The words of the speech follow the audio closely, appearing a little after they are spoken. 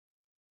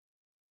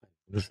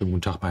Schönen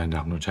guten Tag, meine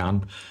Damen und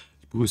Herren.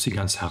 Ich begrüße Sie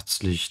ganz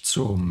herzlich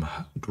zum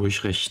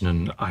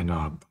Durchrechnen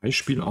einer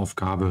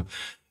Beispielaufgabe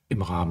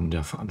im Rahmen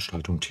der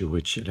Veranstaltung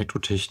Theoretische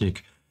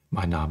Elektrotechnik.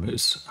 Mein Name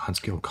ist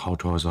Hans-Georg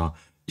Krauthäuser.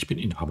 Ich bin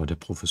Inhaber der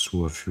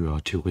Professur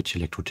für Theoretische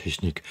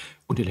Elektrotechnik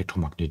und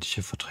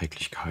elektromagnetische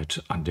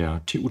Verträglichkeit an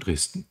der TU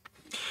Dresden.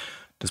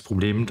 Das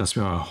Problem, das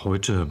wir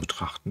heute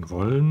betrachten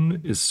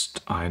wollen,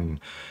 ist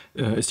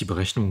die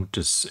Berechnung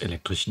des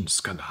elektrischen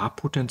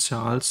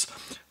Skalarpotentials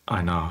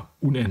einer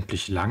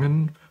unendlich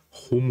langen,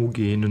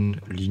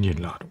 homogenen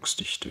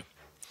Linienladungsdichte.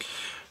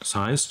 Das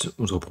heißt,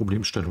 unsere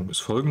Problemstellung ist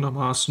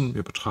folgendermaßen: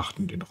 Wir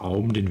betrachten den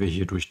Raum, den wir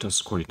hier durch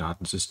das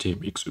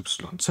Koordinatensystem x,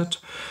 y,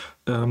 z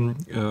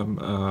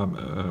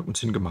uns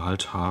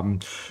hingemalt haben,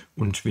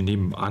 und wir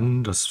nehmen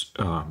an, dass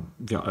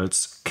wir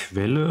als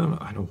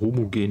Quelle eine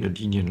homogene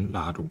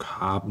Linienladung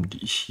haben,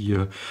 die ich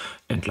hier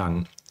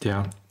entlang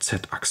der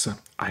z-Achse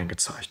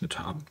eingezeichnet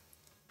habe.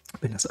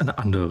 Wenn das eine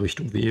andere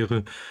Richtung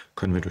wäre,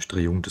 können wir durch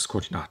Drehung des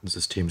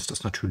Koordinatensystems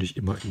das natürlich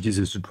immer in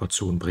diese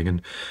Situation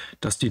bringen,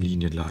 dass die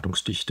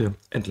Linienladungsdichte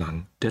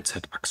entlang der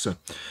z-Achse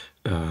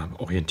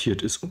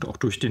orientiert ist und auch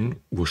durch den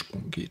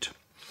Ursprung geht.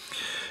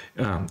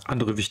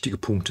 Andere wichtige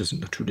Punkte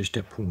sind natürlich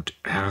der Punkt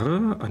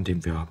R, an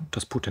dem wir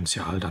das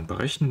Potential dann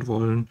berechnen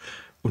wollen,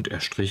 und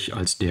R'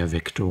 als der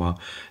Vektor,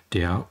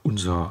 der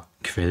unser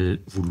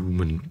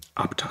Quellvolumen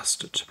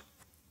abtastet.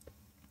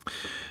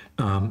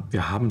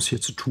 Wir haben es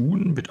hier zu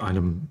tun mit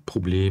einem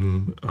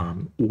Problem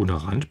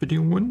ohne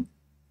Randbedingungen.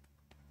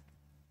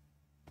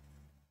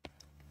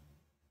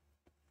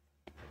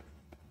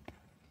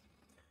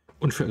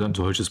 Und für ein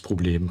solches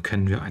Problem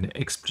kennen wir eine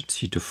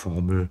explizite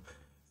Formel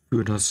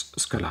für das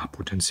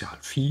Skalarpotential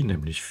Phi,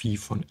 nämlich Phi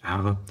von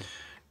R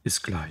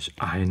ist gleich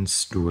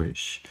 1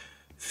 durch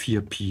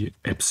 4Pi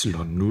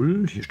Epsilon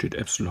 0. Hier steht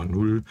Epsilon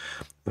 0,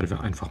 weil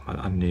wir einfach mal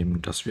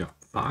annehmen, dass wir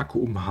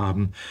Vakuum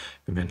haben.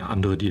 Wenn wir eine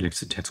andere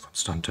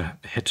Dielexitätskonstante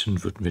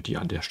hätten, würden wir die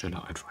an der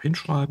Stelle einfach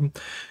hinschreiben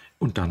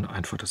und dann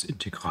einfach das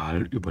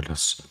Integral über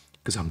das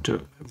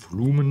gesamte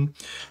Volumen.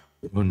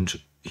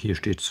 Und hier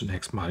steht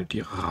zunächst mal die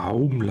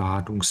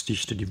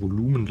Raumladungsdichte, die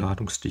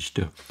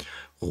Volumenladungsdichte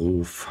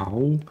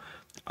ρV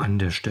an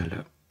der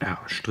Stelle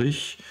R'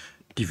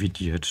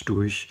 dividiert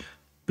durch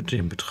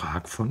den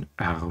Betrag von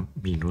R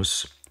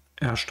minus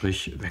R'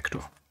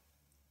 Vektor.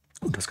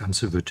 Und das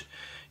Ganze wird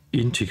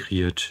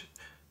integriert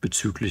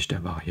bezüglich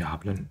der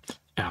Variablen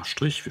R'.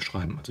 Wir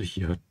schreiben also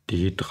hier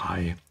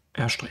D3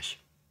 R'.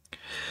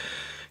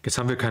 Jetzt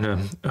haben wir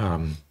keine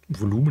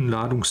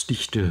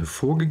Volumenladungsdichte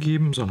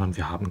vorgegeben, sondern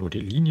wir haben nur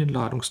die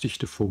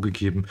Linienladungsdichte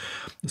vorgegeben.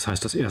 Das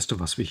heißt, das Erste,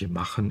 was wir hier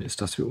machen,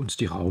 ist, dass wir uns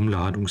die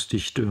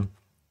Raumladungsdichte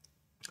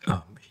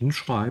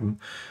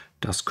hinschreiben.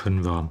 Das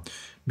können wir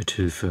mit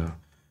Hilfe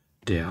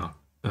der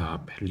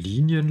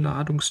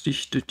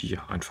Linienladungsdichte, die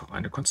ja einfach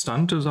eine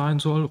Konstante sein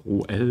soll,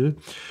 ρL,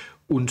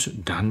 und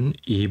dann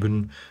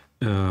eben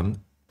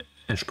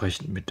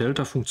entsprechend mit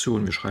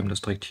Delta-Funktion. Wir schreiben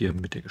das direkt hier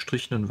mit der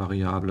gestrichenen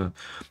Variable.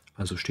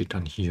 Also steht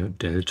dann hier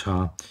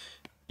Delta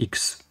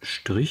x'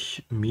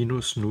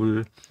 minus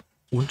 0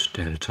 und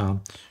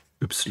Delta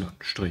y'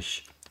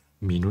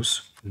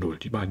 minus 0.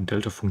 Die beiden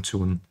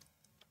Delta-Funktionen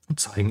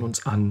zeigen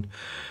uns an,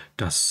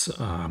 dass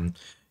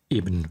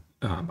eben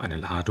eine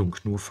Ladung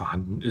nur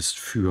vorhanden ist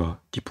für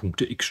die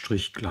Punkte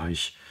x'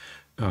 gleich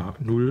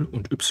 0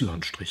 und y'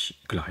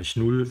 gleich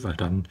 0, weil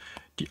dann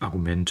die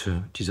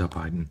Argumente dieser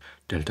beiden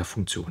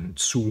Delta-Funktionen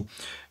zu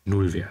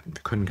 0 werden.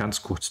 Wir können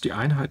ganz kurz die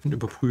Einheiten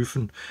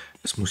überprüfen.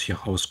 Es muss hier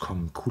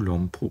rauskommen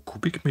Coulomb pro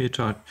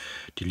Kubikmeter.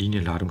 Die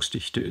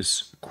Linienladungsdichte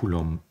ist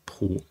Coulomb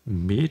pro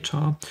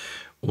Meter.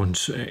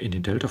 Und in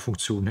den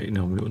Delta-Funktionen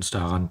erinnern wir uns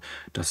daran,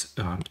 dass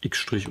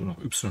x' und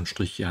auch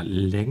y' ja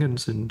Längen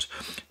sind.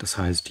 Das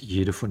heißt,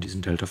 jede von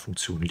diesen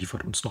Delta-Funktionen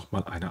liefert uns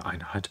nochmal eine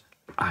Einheit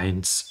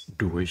 1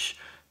 durch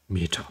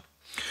Meter.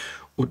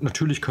 Und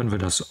natürlich können wir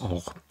das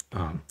auch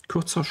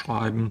kürzer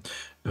schreiben.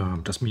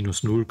 Das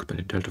minus 0 bei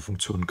den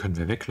Delta-Funktionen können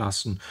wir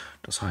weglassen.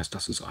 Das heißt,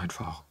 das ist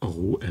einfach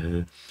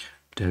ρL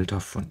Delta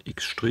von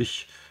x'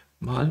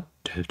 mal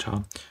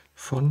Delta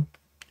von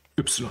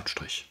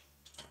y'.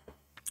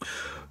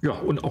 Ja,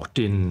 und auch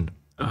den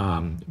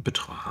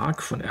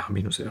Betrag von R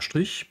minus R',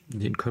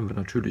 den können wir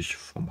natürlich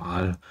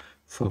formal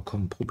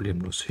vollkommen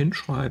problemlos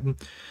hinschreiben.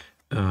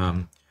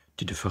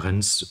 Die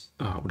Differenz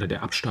oder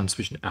der Abstand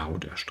zwischen R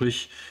und R'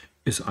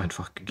 ist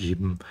einfach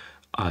gegeben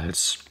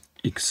als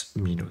x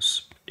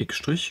minus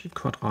x'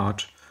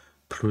 Quadrat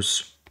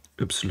plus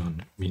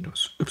y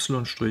minus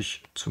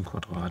y' zum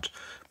Quadrat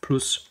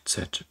plus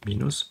z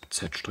minus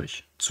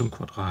z' zum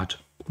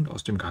Quadrat und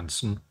aus dem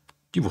Ganzen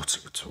die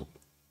Wurzel gezogen.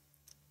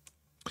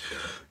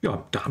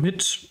 Ja,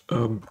 damit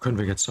können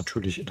wir jetzt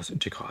natürlich in das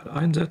Integral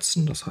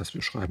einsetzen. Das heißt,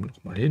 wir schreiben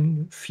nochmal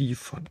hin, Phi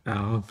von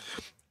R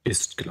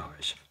ist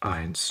gleich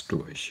 1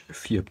 durch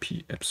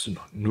 4Pi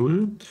Epsilon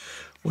 0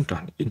 und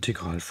dann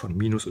Integral von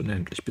minus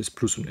unendlich bis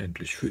plus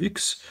unendlich für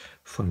x,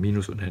 von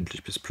minus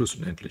unendlich bis plus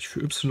unendlich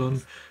für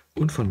y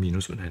und von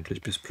minus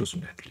unendlich bis plus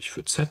unendlich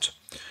für z.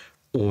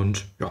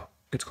 Und ja,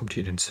 Jetzt kommt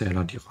hier in den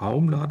Zähler die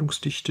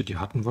Raumladungsdichte, die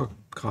hatten wir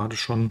gerade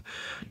schon.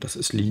 Das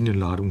ist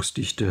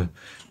Linienladungsdichte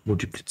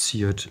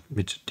multipliziert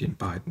mit den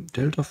beiden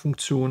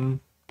Delta-Funktionen.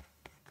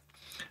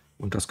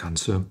 Und das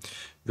Ganze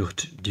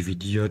wird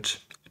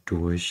dividiert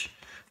durch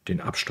den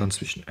Abstand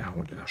zwischen r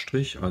und r',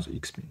 also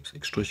x minus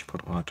x'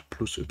 Quadrat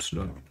plus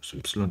y minus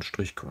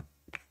y'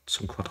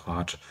 zum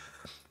Quadrat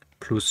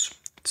plus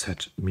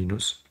z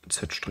minus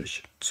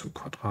z' zum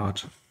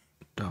Quadrat.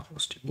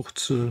 Daraus die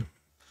Wurzel.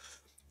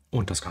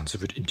 Und das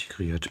Ganze wird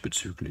integriert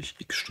bezüglich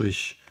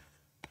x',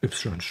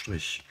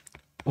 y'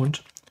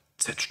 und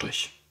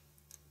z'.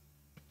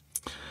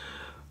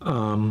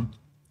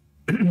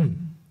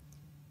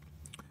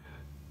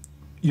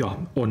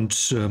 Ja,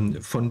 und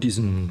von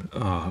diesen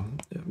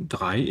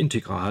 3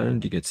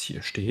 Integralen, die jetzt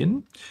hier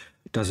stehen,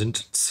 da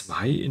sind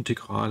 2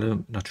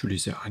 Integrale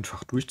natürlich sehr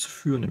einfach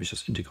durchzuführen, nämlich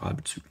das Integral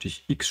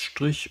bezüglich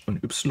x'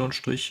 und y'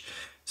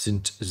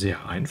 sind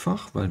sehr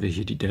einfach, weil wir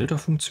hier die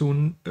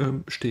Delta-Funktion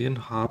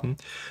stehen haben.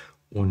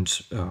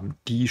 Und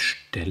die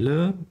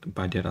Stelle,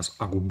 bei der das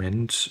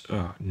Argument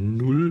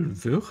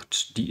 0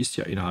 wird, die ist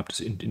ja innerhalb des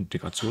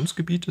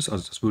Integrationsgebietes.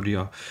 Also das würde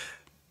ja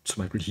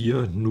zum Beispiel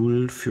hier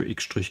 0 für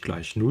x'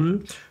 gleich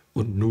 0.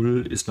 Und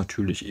 0 ist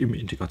natürlich im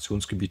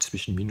Integrationsgebiet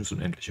zwischen minus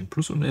unendlich und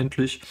plus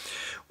unendlich.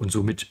 Und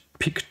somit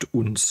pickt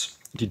uns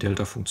die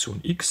Delta-Funktion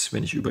x,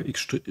 wenn ich über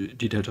x',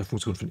 die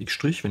Delta-Funktion von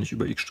x', wenn ich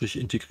über x'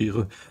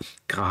 integriere,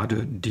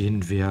 gerade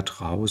den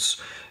Wert raus,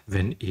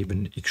 wenn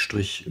eben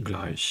x'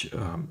 gleich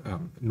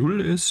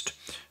 0 ist.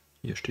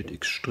 Hier steht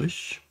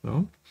x'.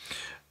 Ja.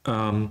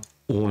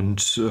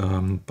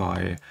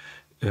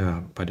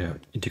 Bei der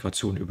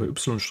Integration über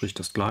y'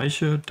 das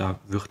gleiche. Da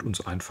wird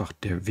uns einfach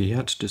der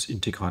Wert des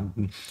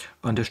Integranten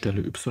an der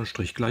Stelle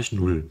y' gleich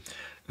 0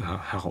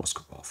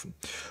 herausgeworfen.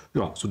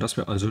 Ja, sodass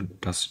wir also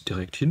das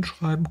direkt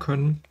hinschreiben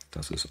können.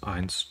 Das ist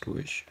 1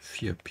 durch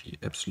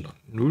 4π Epsilon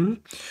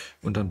 0.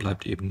 Und dann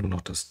bleibt eben nur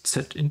noch das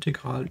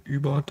z-Integral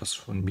über, das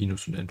von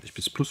minus unendlich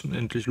bis plus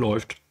unendlich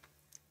läuft.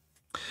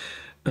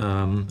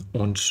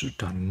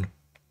 Und dann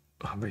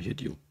haben wir hier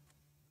die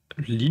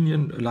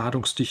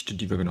Linienladungsdichte,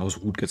 die wir genauso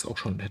gut jetzt auch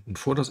schon hätten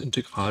vor das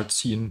Integral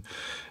ziehen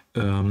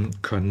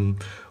können.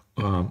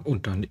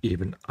 Und dann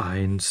eben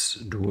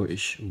 1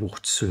 durch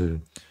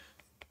Wurzel.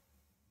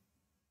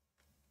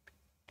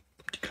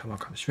 Die Klammer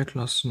kann ich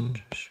weglassen.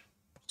 Ich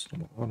mache es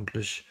nochmal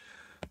ordentlich.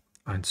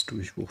 1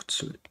 durch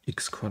Wurzel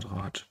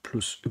x²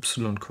 plus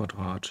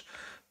y²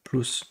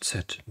 plus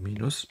z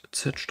minus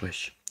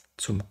z'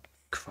 zum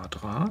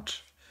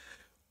Quadrat.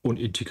 Und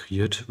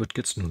integriert wird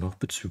jetzt nur noch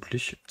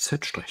bezüglich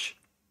z'.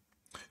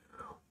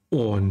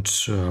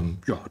 Und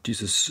ja,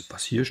 dieses,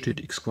 was hier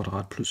steht,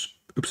 x² plus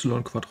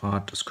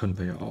y², das können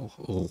wir ja auch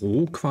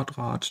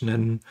Rho²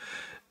 nennen,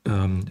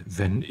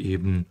 wenn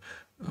eben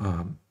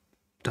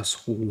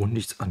das Rho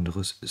nichts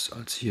anderes ist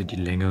als hier die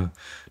Länge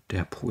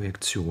der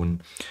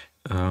Projektion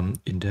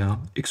in der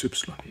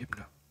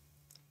xy-Ebene.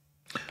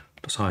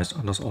 Das heißt,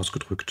 anders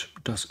ausgedrückt,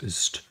 das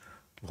ist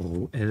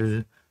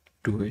ρl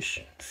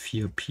durch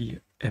 4π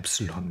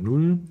Epsilon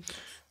 0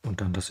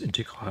 und dann das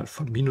Integral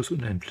von minus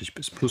unendlich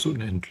bis plus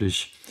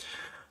unendlich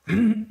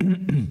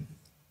von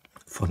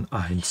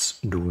 1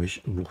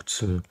 durch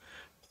Wurzel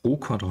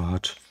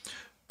Rho²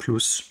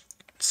 plus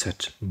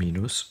z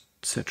minus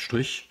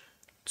z'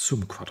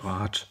 zum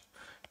Quadrat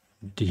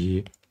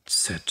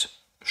dz'.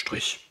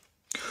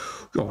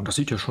 Ja, und das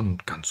sieht ja schon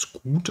ganz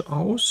gut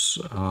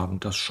aus.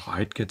 Das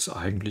schreit jetzt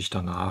eigentlich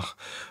danach,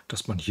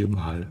 dass man hier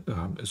mal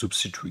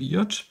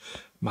substituiert.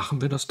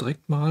 Machen wir das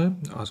direkt mal.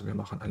 Also wir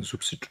machen eine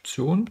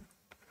Substitution.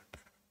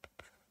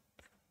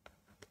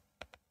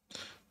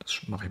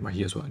 Das mache ich mal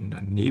hier so in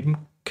ein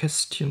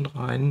Nebenkästchen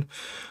rein.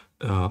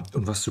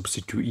 Und was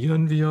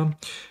substituieren wir?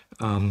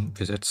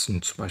 Wir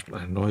setzen zum Beispiel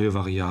eine neue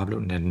Variable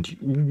und nennen die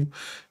u.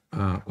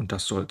 Und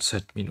das soll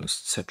z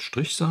minus z'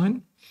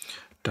 sein.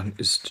 Dann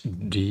ist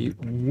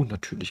du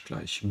natürlich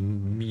gleich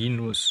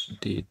minus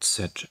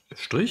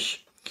dz'.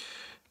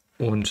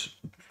 Und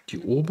die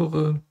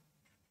obere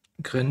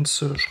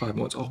Grenze schreiben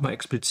wir uns auch mal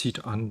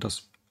explizit an.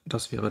 Das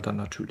wäre dann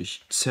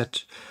natürlich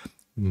z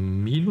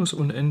minus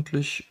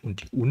unendlich.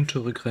 Und die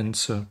untere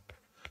Grenze,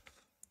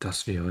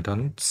 das wäre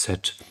dann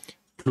z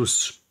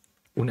plus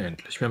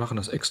unendlich. Wir machen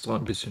das extra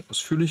ein bisschen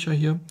ausführlicher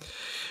hier.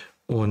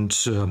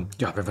 Und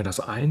ja, wenn wir das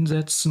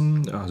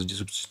einsetzen, also die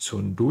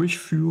Substitution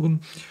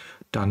durchführen,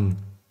 dann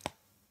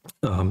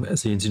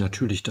sehen Sie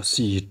natürlich, dass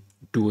Sie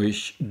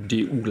durch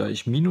du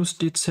gleich minus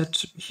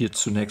dz hier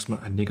zunächst mal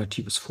ein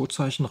negatives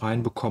Vorzeichen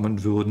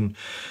reinbekommen würden.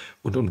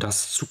 Und um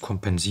das zu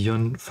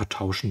kompensieren,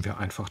 vertauschen wir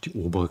einfach die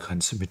obere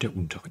Grenze mit der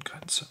unteren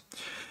Grenze.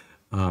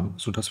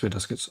 Sodass wir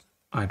das jetzt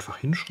einfach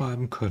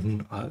hinschreiben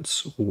können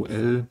als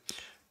ρl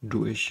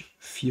durch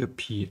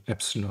 4π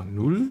Epsilon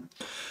 0.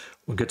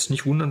 Und jetzt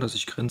nicht wundern, dass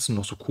ich Grenzen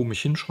noch so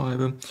komisch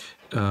hinschreibe.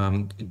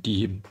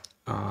 Die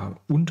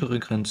untere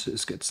Grenze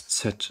ist jetzt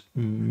z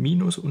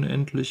minus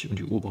unendlich und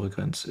die obere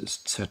Grenze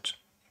ist z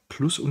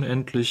plus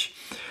unendlich.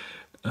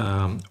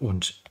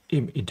 Und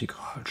im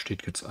Integral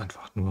steht jetzt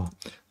einfach nur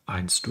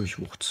 1 durch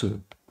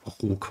Wurzel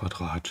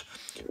Rho²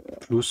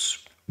 plus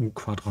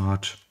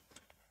u²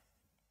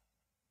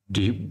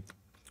 du.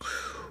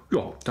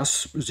 Ja,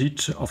 das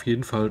sieht auf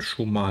jeden Fall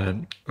schon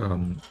mal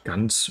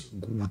ganz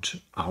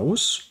gut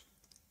aus.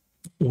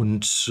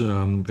 Und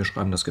wir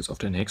schreiben das jetzt auf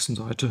der nächsten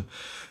Seite.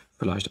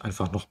 Vielleicht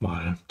einfach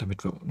nochmal,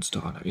 damit wir uns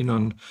daran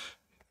erinnern,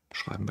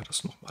 schreiben wir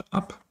das nochmal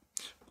ab.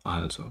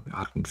 Also wir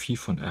hatten Phi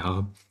von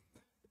r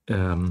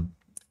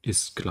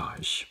ist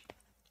gleich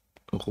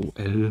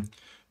ρl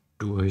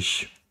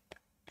durch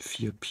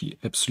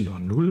 4pi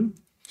Epsilon 0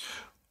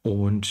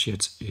 und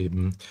jetzt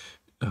eben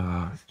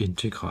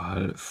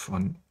Integral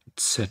von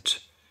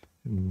z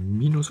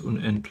minus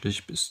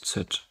unendlich bis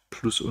z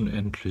plus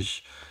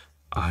unendlich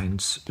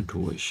 1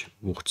 durch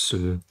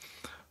Wurzel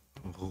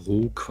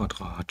Rho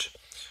Quadrat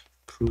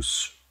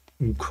plus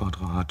u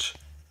Quadrat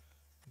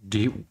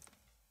du.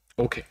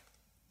 Okay.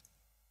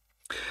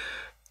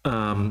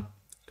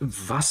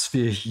 Was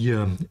wir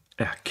hier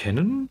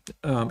erkennen,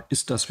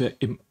 ist, dass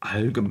wir im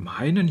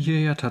Allgemeinen hier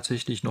ja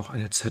tatsächlich noch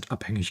eine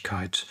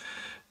Z-Abhängigkeit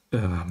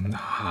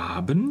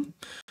haben.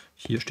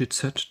 Hier steht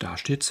Z, da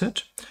steht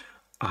Z.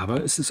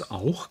 Aber es ist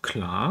auch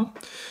klar,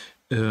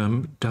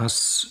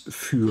 dass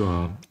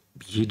für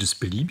jedes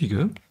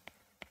beliebige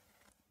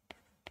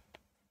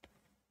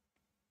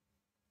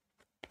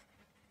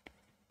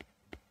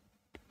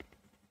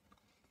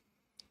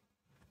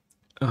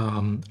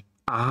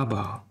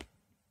aber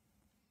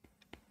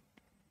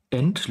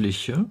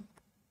endliche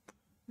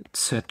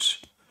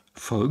Z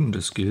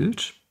Folgendes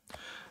gilt.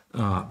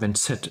 Wenn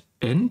Z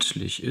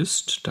endlich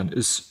ist, dann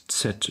ist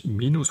Z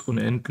minus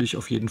unendlich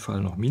auf jeden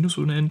Fall noch minus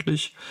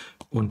unendlich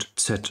und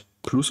Z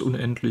plus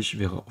unendlich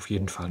wäre auf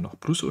jeden Fall noch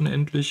plus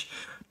unendlich.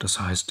 Das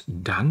heißt,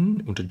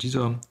 dann unter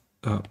dieser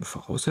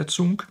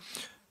Voraussetzung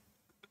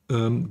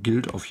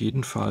gilt auf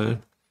jeden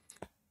Fall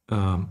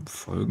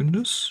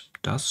Folgendes,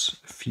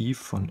 dass Phi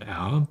von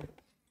r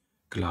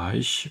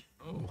gleich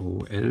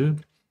ρl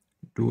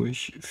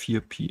durch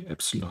 4pi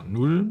Epsilon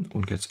 0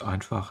 und jetzt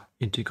einfach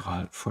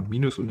Integral von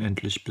minus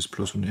unendlich bis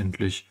plus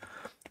unendlich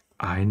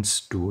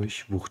 1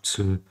 durch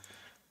Wurzel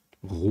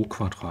Rho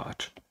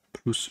Quadrat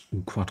plus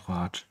u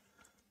Quadrat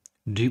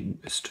du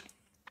ist.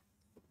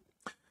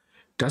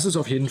 Das ist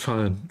auf jeden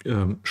Fall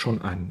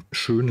schon ein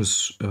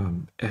schönes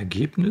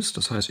Ergebnis.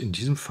 Das heißt, in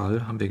diesem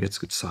Fall haben wir jetzt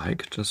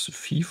gezeigt, dass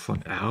Phi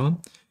von r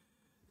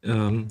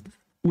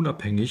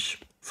unabhängig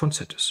von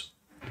z ist.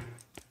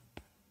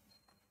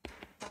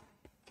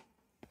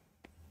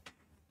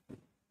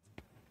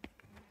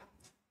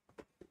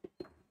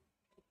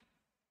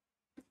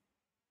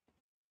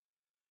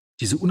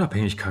 Diese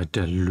Unabhängigkeit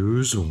der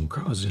Lösung,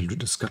 also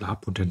des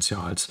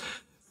Skalarpotentials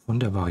von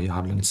der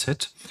Variablen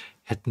z,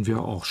 hätten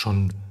wir auch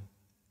schon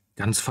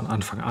ganz von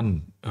Anfang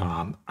an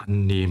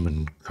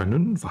annehmen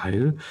können,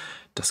 weil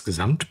das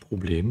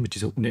Gesamtproblem mit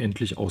dieser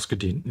unendlich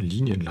ausgedehnten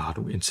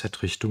Linienladung in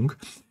z-Richtung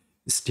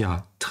ist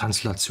ja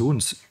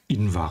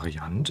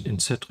translationsinvariant in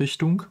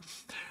z-Richtung.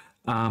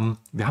 Wir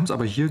haben es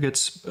aber hier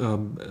jetzt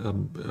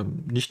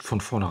nicht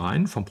von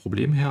vornherein vom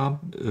Problem her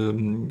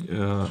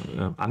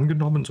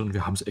angenommen, sondern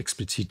wir haben es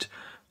explizit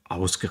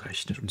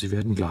ausgerechnet. Und Sie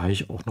werden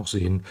gleich auch noch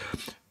sehen,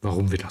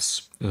 warum wir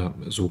das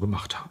so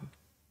gemacht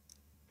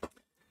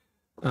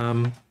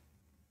haben.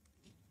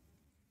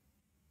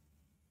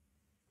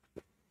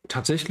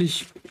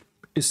 Tatsächlich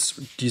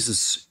ist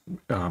dieses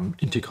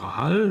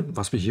Integral,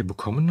 was wir hier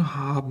bekommen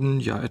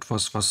haben, ja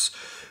etwas, was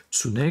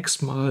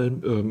zunächst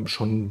mal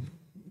schon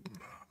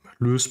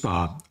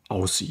lösbar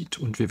aussieht.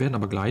 Und wir werden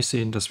aber gleich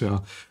sehen, dass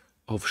wir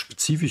auf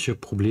spezifische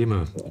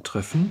Probleme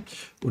treffen.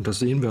 Und das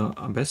sehen wir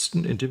am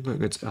besten, indem wir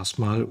jetzt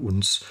erstmal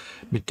uns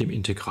mit dem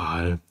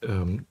Integral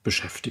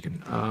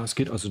beschäftigen. Es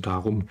geht also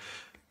darum,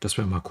 dass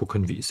wir mal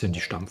gucken, wie ist denn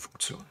die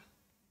Stammfunktion.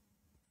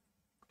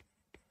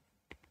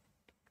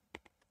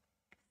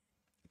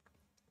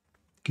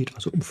 Geht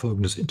also um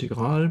folgendes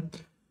Integral.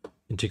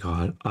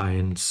 Integral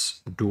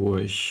 1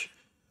 durch,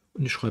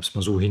 und ich schreibe es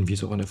mal so hin, wie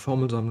es auch in der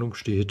Formelsammlung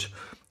steht,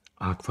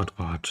 a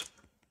Quadrat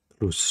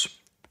plus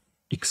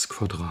x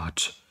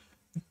Quadrat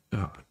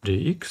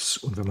dx.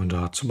 Und wenn man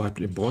da zum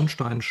Beispiel im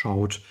Bornstein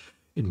schaut,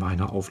 in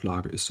meiner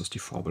Auflage ist das die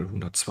Formel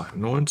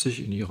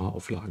 192, in Ihrer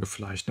Auflage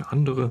vielleicht eine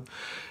andere,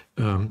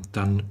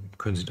 dann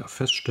können Sie da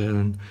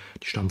feststellen,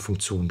 die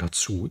Stammfunktion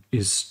dazu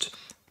ist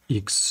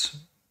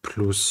x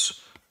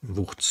plus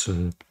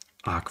Wurzel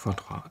a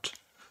Quadrat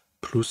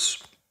plus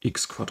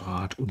x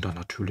Quadrat und dann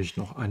natürlich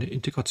noch eine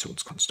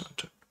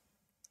Integrationskonstante.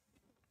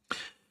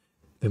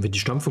 Wenn wir die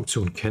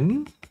Stammfunktion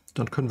kennen,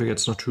 dann können wir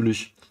jetzt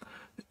natürlich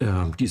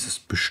dieses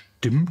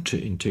bestimmte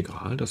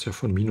Integral, das ja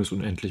von minus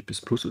unendlich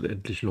bis plus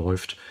unendlich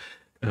läuft,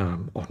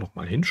 auch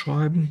nochmal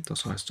hinschreiben.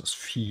 Das heißt, das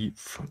Phi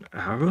von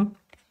r,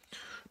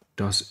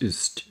 das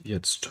ist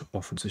jetzt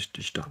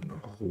offensichtlich dann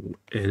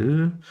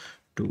ρl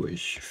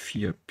durch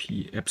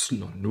 4pi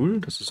Epsilon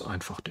 0. Das ist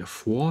einfach der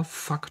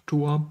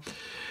Vorfaktor.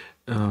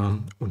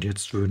 Und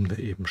jetzt würden wir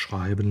eben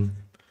schreiben,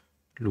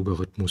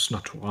 Logarithmus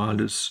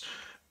Naturalis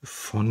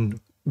von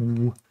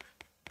u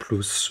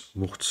plus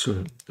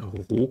Wurzel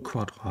Rho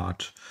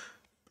Quadrat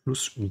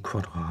plus u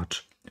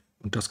Quadrat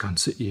und das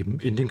Ganze eben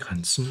in den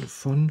Grenzen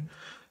von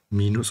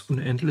minus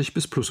unendlich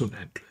bis plus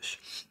unendlich.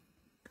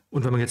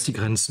 Und wenn man jetzt die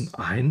Grenzen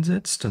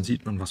einsetzt, dann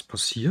sieht man, was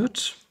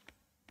passiert.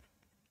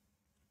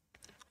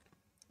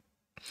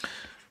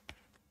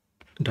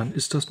 Dann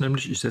ist das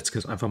nämlich, ich setze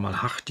jetzt einfach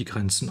mal hart die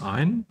Grenzen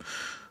ein,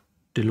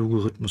 der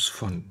Logarithmus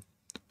von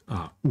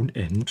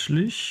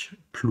unendlich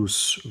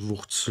plus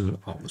Wurzel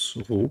aus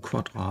Rho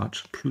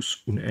Quadrat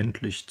plus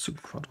unendlich zum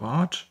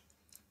Quadrat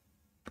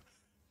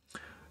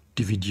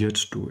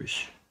dividiert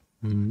durch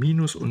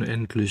minus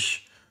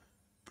unendlich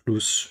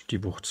plus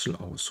die Wurzel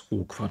aus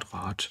Rho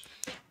Quadrat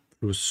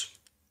plus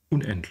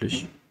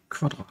unendlich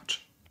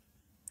Quadrat.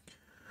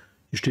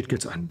 Hier steht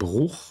jetzt ein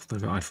Bruch,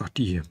 weil wir einfach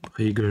die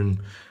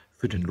Regeln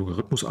für den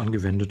Logarithmus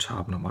angewendet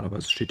haben.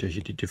 Normalerweise steht ja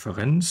hier die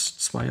Differenz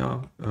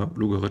zweier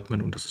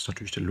Logarithmen und das ist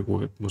natürlich der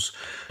Logarithmus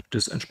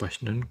des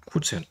entsprechenden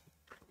Quotienten.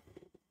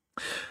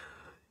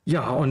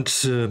 Ja,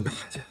 und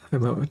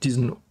wenn wir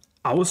diesen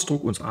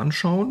Ausdruck uns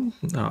anschauen,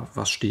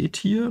 was steht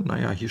hier?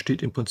 Naja, hier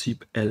steht im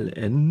Prinzip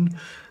ln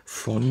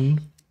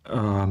von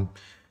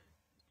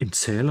im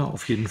Zähler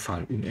auf jeden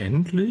Fall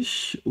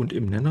unendlich und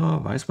im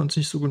Nenner weiß man es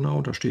nicht so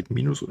genau. Da steht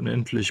minus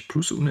unendlich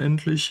plus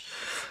unendlich.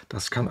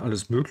 Das kann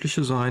alles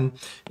Mögliche sein.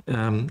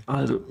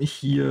 Also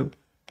hier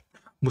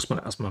muss man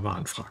erstmal mal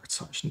ein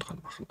Fragezeichen dran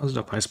machen. Also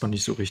da weiß man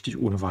nicht so richtig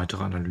ohne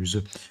weitere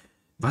Analyse.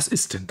 Was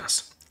ist denn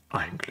das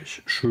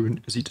eigentlich?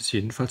 Schön sieht es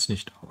jedenfalls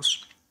nicht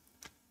aus.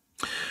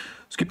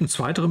 Es gibt eine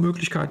zweite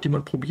Möglichkeit, die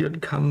man probieren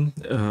kann.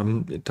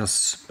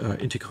 Das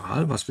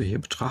Integral, was wir hier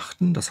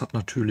betrachten, das hat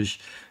natürlich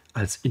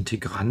als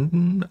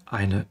Integranden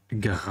eine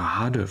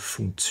gerade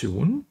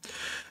Funktion.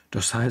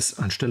 Das heißt,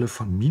 anstelle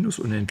von minus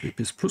unendlich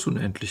bis plus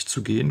unendlich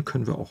zu gehen,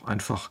 können wir auch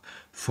einfach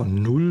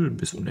von 0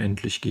 bis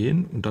unendlich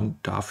gehen und dann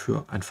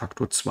dafür ein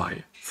Faktor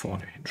 2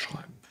 vorne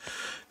hinschreiben.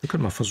 Wir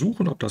können mal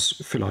versuchen, ob das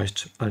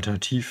vielleicht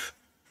alternativ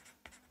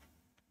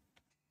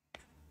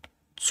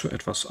zu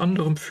etwas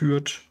anderem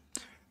führt.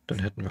 Dann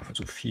hätten wir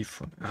also Phi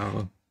von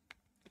r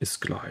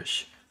ist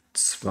gleich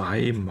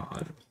 2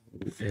 mal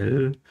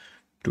L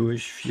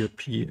durch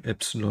 4Pi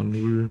Epsilon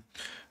 0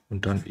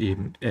 und dann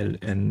eben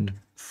ln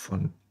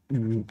von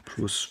u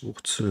plus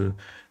Wurzel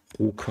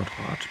Rho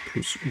Quadrat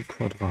plus u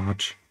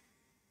Quadrat.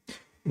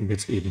 Und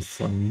jetzt eben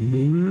von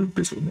 0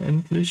 bis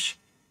unendlich.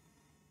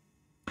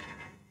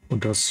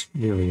 Und das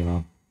wäre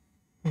ja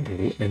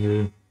Rho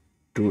L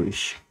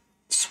durch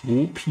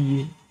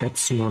 2Pi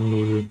Epsilon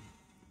 0.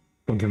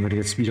 Und wenn wir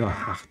jetzt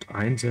wieder hart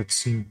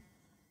einsetzen,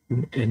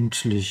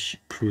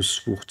 unendlich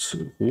plus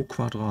Wurzel Rho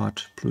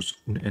Quadrat plus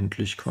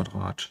unendlich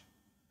Quadrat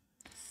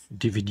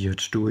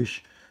dividiert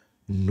durch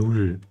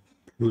 0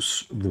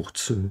 plus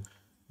Wurzel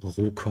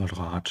Rho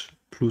Quadrat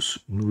plus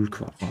 0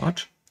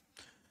 Quadrat.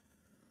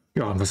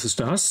 Ja, und was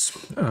ist das?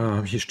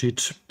 Hier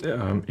steht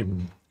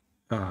im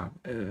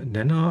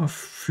Nenner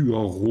für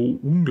Rho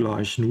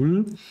ungleich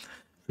 0.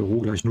 Für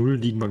Rho gleich 0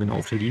 liegen wir genau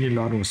auf der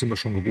Linienladung. Das sind wir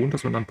schon gewohnt,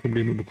 dass wir dann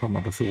Probleme bekommen.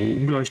 Aber für Rho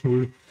ungleich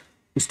 0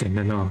 ist der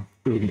Nenner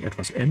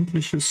irgendetwas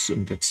Endliches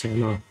und der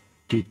Zähler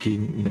geht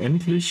gegen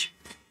unendlich.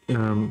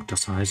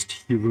 Das heißt,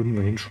 hier würden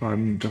wir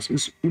hinschreiben, das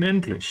ist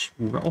unendlich,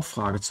 wo wir auch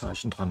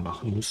Fragezeichen dran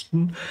machen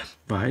müssten,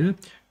 weil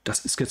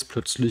das ist jetzt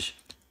plötzlich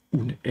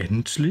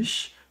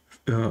unendlich,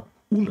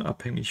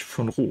 unabhängig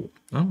von Rho.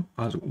 Ne?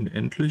 Also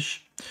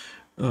unendlich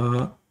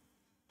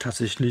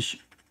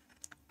tatsächlich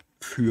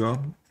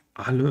für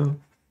alle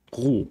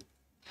Rho.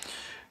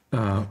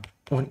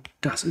 Und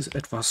das ist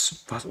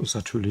etwas, was uns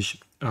natürlich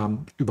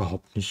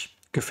überhaupt nicht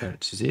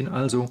gefällt. Sie sehen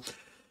also,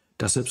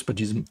 dass selbst bei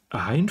diesem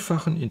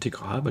einfachen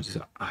Integral, bei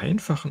dieser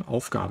einfachen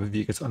Aufgabe,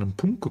 wir jetzt an einen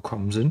Punkt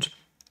gekommen sind,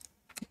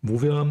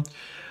 wo wir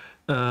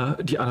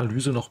die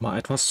Analyse noch mal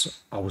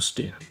etwas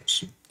ausdehnen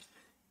müssen.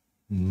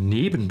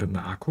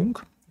 Nebenbemerkung,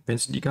 wenn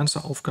Sie die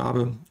ganze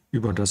Aufgabe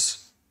über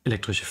das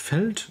elektrische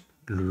Feld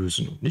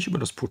lösen und nicht über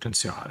das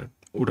Potential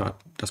oder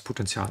das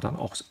Potential dann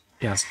auch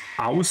erst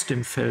aus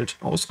dem Feld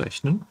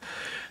ausrechnen,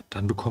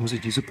 dann bekommen Sie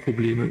diese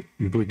Probleme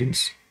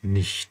übrigens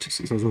nicht. Es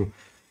ist also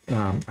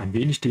ein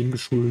wenig dem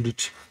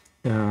geschuldet,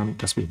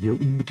 dass wir hier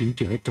unbedingt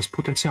direkt das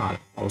Potential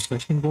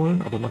ausrechnen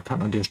wollen, aber man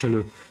kann an der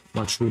Stelle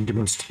mal schön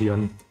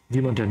demonstrieren,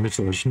 wie man denn mit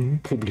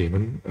solchen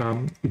Problemen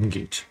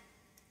umgeht.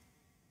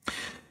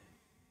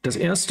 Das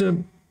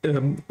Erste,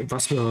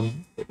 was wir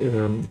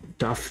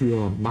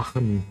dafür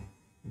machen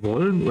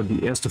wollen, oder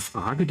die erste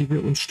Frage, die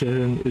wir uns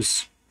stellen,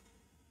 ist,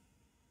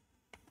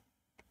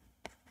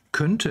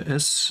 könnte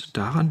es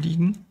daran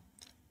liegen,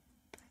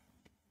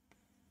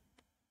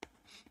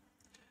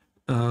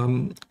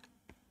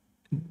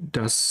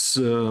 dass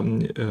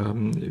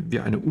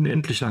wir eine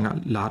unendlich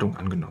lange Ladung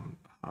angenommen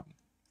haben?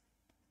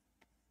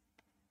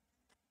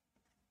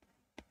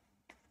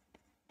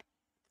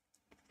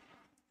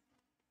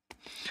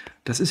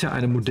 Das ist ja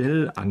eine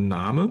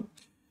Modellannahme,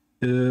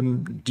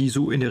 die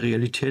so in der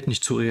Realität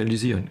nicht zu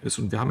realisieren ist.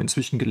 Und wir haben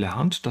inzwischen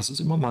gelernt, dass es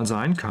immer mal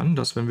sein kann,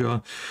 dass wenn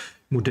wir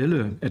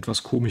Modelle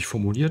etwas komisch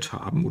formuliert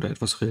haben oder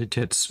etwas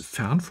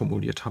realitätsfern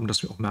formuliert haben,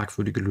 dass wir auch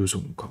merkwürdige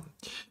Lösungen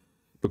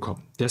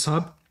bekommen.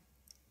 Deshalb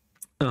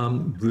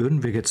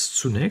würden wir jetzt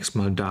zunächst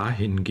mal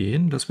dahin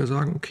gehen, dass wir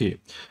sagen, okay,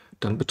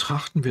 dann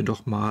betrachten wir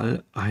doch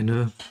mal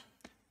eine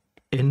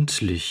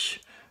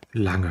endlich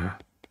lange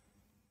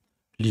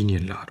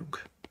Linienladung.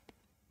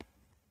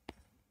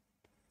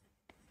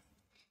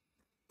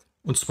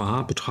 Und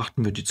zwar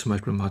betrachten wir die zum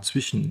Beispiel mal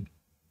zwischen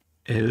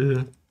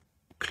L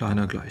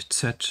kleiner gleich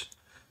Z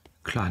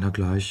kleiner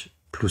gleich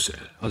plus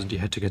L. Also die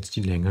hätte jetzt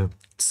die Länge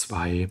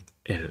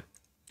 2L.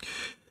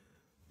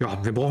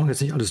 Ja, wir brauchen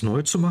jetzt nicht alles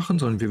neu zu machen,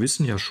 sondern wir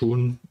wissen ja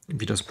schon,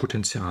 wie das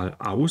Potential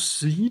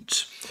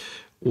aussieht.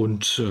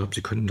 Und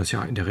Sie können das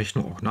ja in der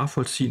Rechnung auch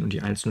nachvollziehen und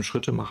die einzelnen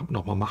Schritte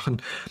nochmal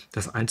machen.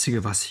 Das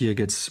Einzige, was hier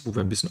jetzt, wo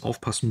wir ein bisschen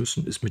aufpassen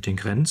müssen, ist mit den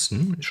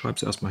Grenzen. Ich schreibe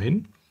es erstmal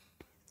hin.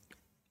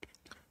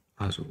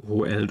 Also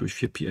ρl durch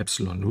 4pi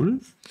Epsilon 0.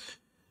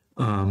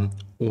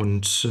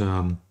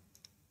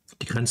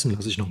 Die Grenzen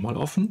lasse ich nochmal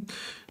offen.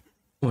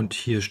 Und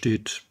hier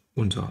steht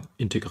unser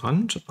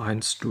Integrand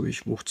 1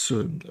 durch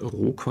Wurzel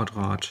Rho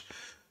Quadrat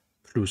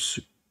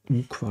plus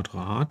u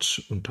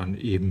Quadrat und dann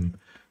eben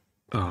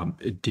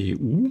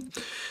du.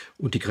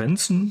 Und die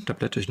Grenzen, da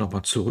blätter ich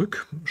nochmal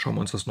zurück, schauen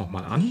wir uns das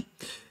nochmal an.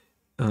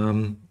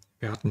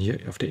 Wir hatten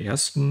hier auf der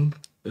ersten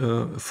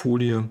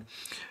Folie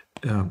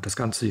das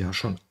Ganze ja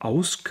schon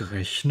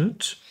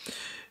ausgerechnet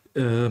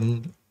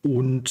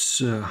und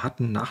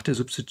hatten nach der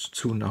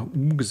Substitution nach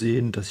u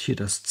gesehen, dass hier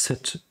das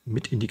z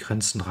mit in die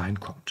Grenzen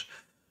reinkommt.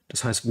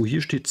 Das heißt, wo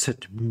hier steht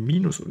z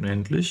minus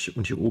unendlich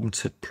und hier oben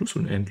z plus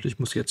unendlich,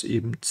 muss jetzt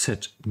eben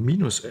z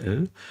minus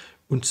L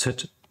und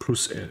z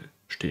plus L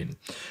stehen.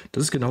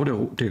 Das ist genau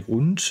der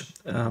Grund,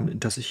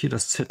 dass ich hier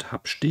das z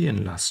habe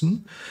stehen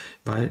lassen,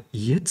 weil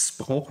jetzt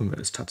brauchen wir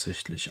es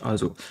tatsächlich.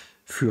 Also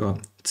für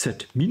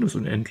z minus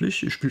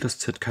unendlich spielt das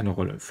z keine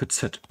Rolle. Für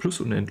z plus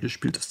unendlich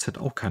spielt das z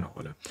auch keine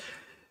Rolle.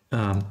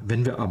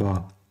 Wenn wir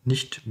aber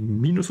nicht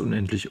minus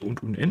unendlich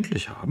und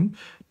unendlich haben,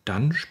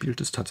 dann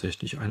spielt es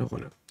tatsächlich eine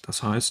Rolle.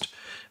 Das heißt,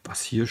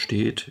 was hier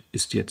steht,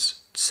 ist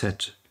jetzt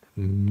z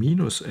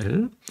minus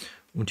L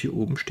und hier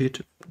oben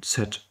steht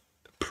z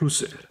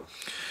plus L.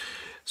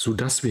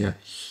 Sodass wir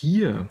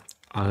hier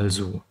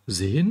also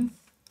sehen,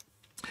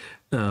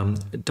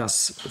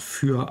 dass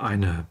für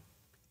eine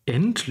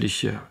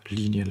endliche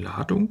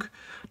Linienladung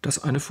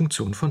das eine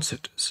Funktion von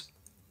z ist.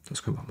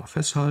 Das können wir mal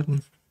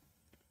festhalten.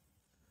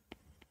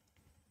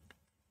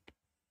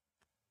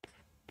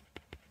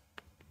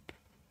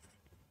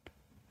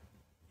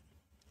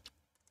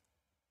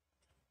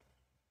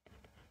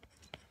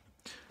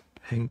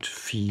 Hängt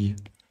Phi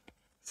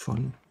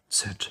von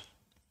z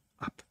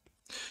ab.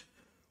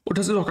 Und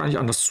das ist auch gar nicht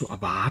anders zu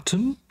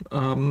erwarten,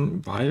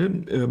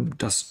 weil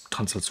das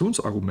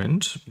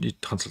Translationsargument, die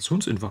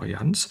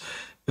Translationsinvarianz,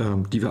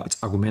 die wir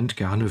als Argument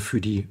gerne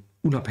für die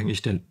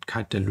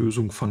Unabhängigkeit der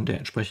Lösung von der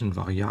entsprechenden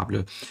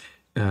Variable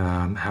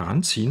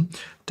heranziehen,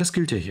 das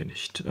gilt ja hier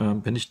nicht.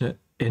 Wenn ich ein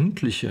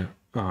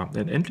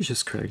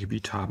endliches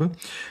Quellgebiet habe,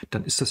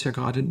 dann ist das ja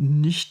gerade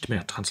nicht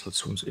mehr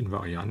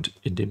translationsinvariant,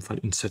 in dem Fall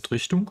in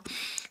z-Richtung.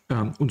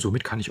 Und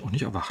somit kann ich auch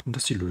nicht erwarten,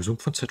 dass die Lösung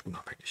von z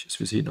unabhängig ist.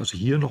 Wir sehen also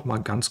hier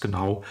nochmal ganz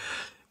genau,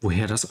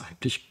 woher das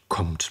eigentlich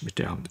kommt mit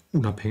der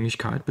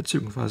Unabhängigkeit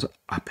bzw.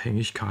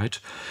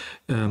 Abhängigkeit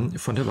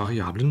von der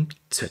Variablen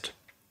z.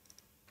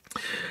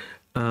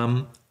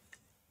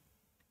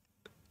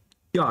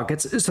 Ja,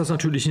 jetzt ist das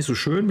natürlich nicht so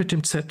schön mit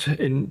dem z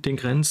in den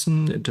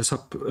Grenzen.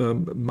 Deshalb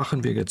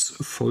machen wir jetzt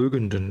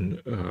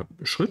folgenden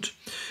Schritt.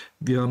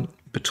 Wir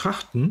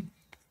betrachten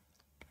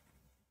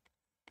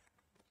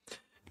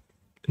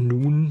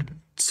nun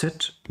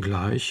z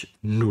gleich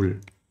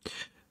 0.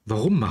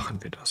 Warum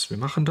machen wir das? Wir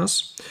machen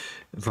das,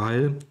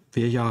 weil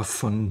wir ja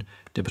von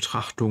der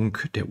Betrachtung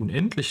der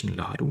unendlichen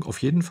Ladung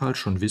auf jeden Fall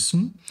schon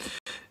wissen,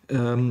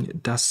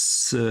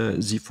 dass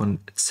sie von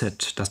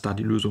z, dass da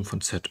die Lösung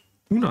von z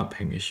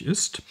unabhängig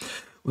ist.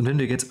 Und wenn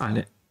wir jetzt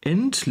eine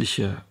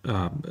endliche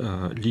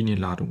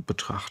Linienladung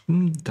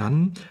betrachten,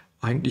 dann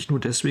eigentlich nur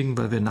deswegen,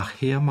 weil wir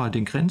nachher mal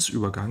den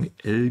Grenzübergang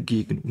L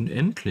gegen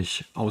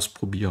unendlich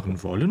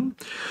ausprobieren wollen.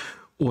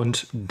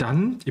 Und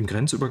dann im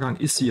Grenzübergang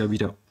ist sie ja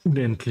wieder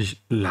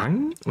unendlich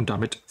lang und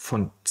damit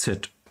von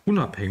z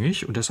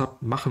unabhängig. Und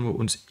deshalb machen wir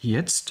uns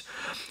jetzt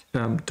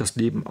das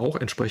Leben auch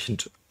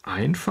entsprechend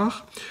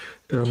einfach,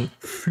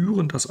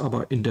 führen das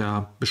aber in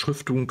der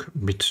Beschriftung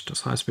mit.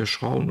 Das heißt, wir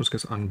schauen uns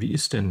jetzt an, wie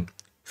ist denn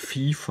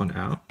Phi von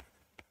r,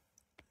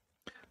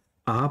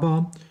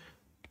 aber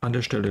an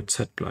der Stelle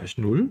z gleich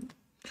 0.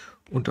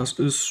 Und das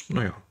ist,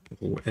 naja,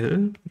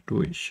 ρl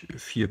durch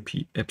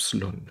 4pi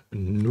Epsilon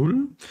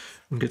 0.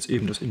 Und jetzt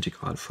eben das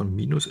Integral von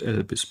minus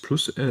L bis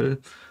plus L,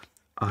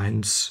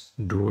 1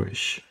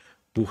 durch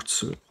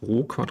Wurzel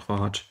Rho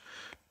Quadrat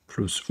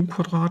plus u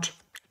Quadrat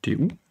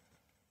du.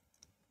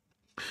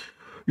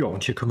 Ja,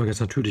 und hier können wir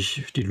jetzt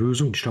natürlich die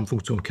Lösung, die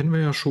Stammfunktion kennen wir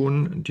ja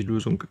schon, die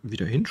Lösung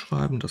wieder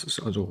hinschreiben. Das ist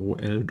also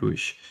ρl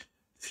durch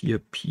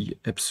 4pi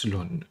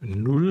Epsilon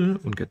 0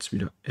 und jetzt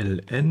wieder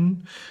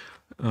ln.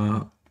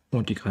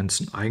 Und die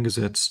Grenzen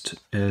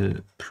eingesetzt,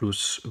 L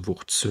plus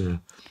Wurzel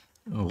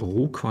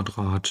Rho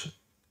Quadrat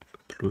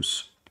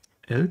plus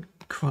L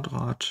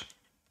Quadrat.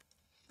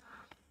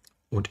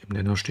 Und im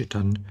Nenner steht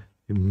dann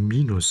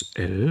minus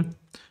L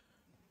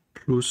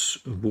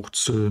plus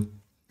Wurzel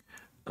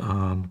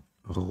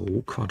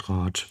Rho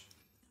Quadrat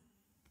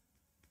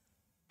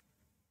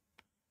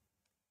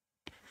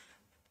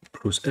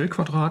plus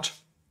L².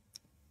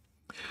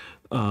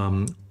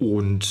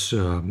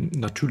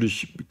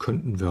 Natürlich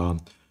könnten wir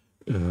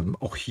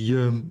auch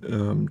hier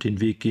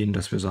den Weg gehen,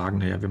 dass wir sagen,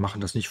 naja, wir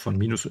machen das nicht von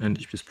minus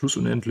unendlich bis plus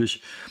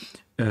unendlich,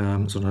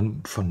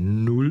 sondern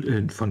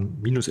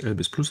von minus L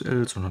bis plus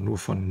L, sondern nur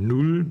von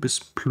 0 bis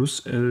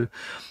plus L.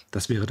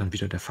 Das wäre dann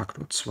wieder der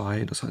Faktor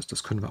 2. Das heißt,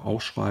 das können wir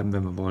auch schreiben,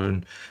 wenn wir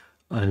wollen,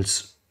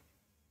 als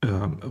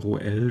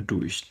ρL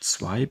durch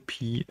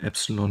 2π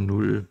Epsilon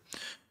 0.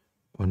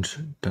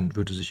 Und dann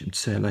würde sich im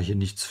Zähler hier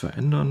nichts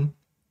verändern.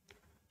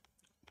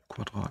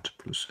 Quadrat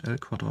plus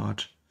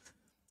L².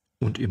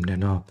 Und im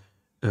Nenner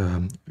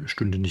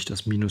stünde nicht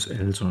das minus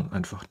L, sondern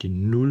einfach die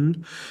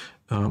 0,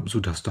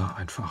 sodass da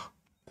einfach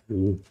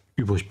Rho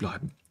übrig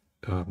bleiben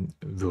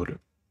würde.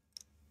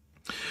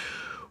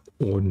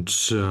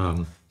 Und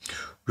ja,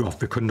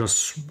 wir können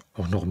das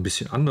auch noch ein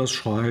bisschen anders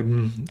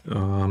schreiben.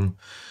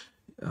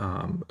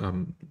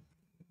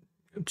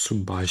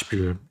 Zum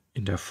Beispiel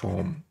in der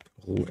Form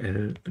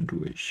ρL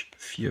durch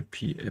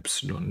 4π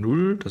Epsilon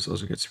 0. Das ist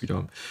also jetzt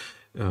wieder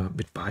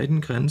mit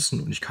beiden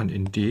Grenzen. Und ich kann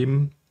in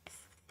dem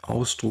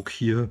Ausdruck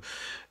hier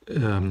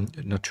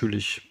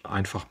natürlich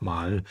einfach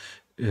mal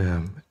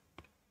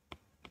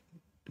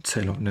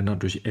Zähler und Nenner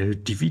durch L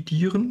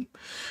dividieren.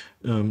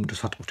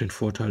 Das hat auch den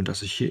Vorteil,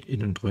 dass ich hier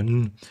innen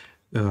drin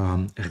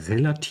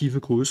relative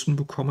Größen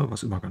bekomme,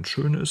 was immer ganz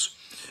schön ist.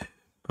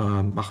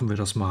 Machen wir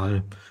das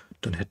mal,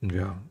 dann hätten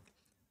wir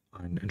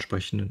einen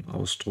entsprechenden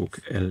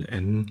Ausdruck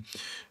Ln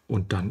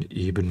und dann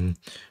eben,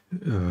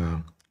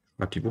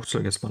 schreibt die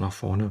Wurzel jetzt mal nach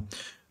vorne,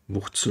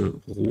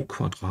 Wurzel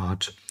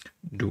Rho²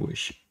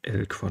 durch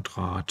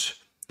L²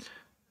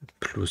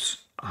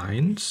 plus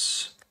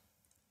 1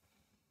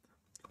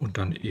 und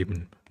dann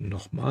eben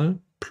nochmal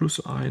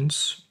plus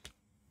 1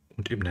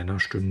 und im Nenner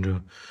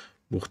stünde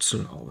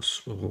Wurzel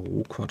aus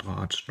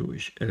Rho²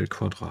 durch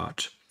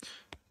L²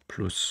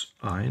 plus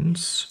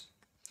 1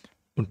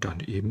 und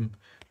dann eben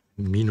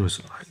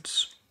minus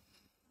 1.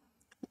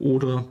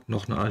 Oder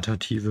noch eine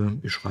Alternative,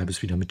 ich schreibe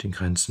es wieder mit den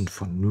Grenzen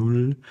von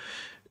 0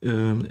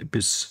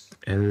 bis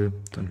L,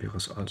 dann wäre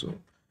es also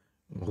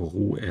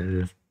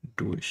ρL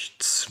durch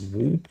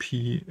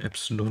 2π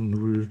Epsilon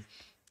 0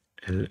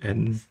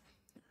 Ln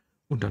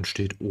und dann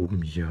steht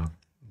oben hier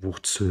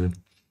Wurzel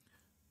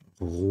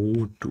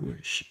Rho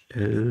durch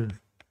L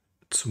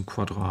zum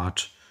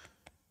Quadrat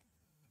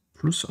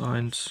plus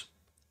 1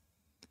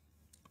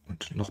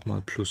 und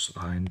nochmal plus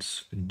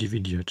 1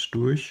 dividiert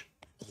durch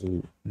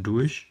Rho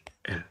durch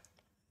L.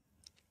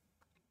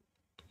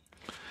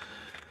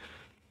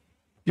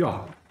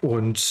 Ja,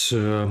 und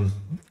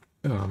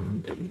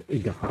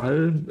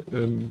egal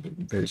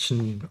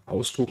welchen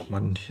Ausdruck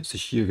man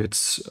sich hier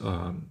jetzt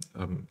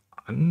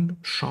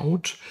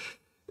anschaut,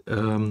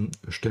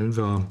 stellen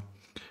wir,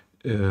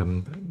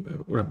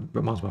 oder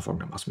wir machen es mal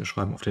folgendermaßen, wir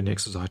schreiben auf der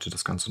nächsten Seite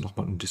das Ganze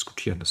nochmal und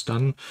diskutieren es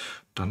dann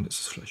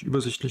ist es vielleicht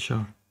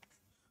übersichtlicher.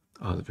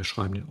 Also wir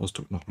schreiben den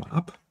Ausdruck nochmal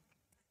ab.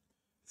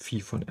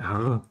 Phi von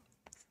R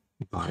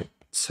bei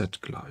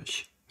Z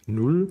gleich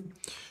 0.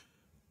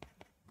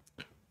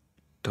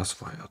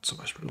 Das war ja zum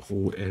Beispiel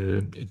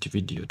ρL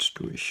dividiert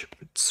durch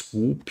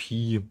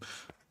 2π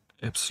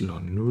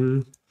Epsilon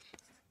 0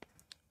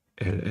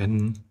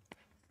 Ln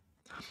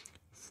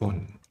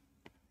von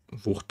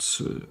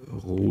Wurzel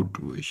Rho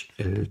durch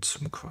L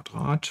zum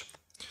Quadrat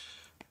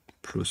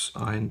plus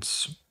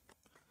 1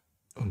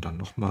 und dann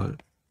nochmal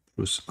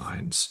plus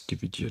 1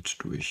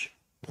 dividiert durch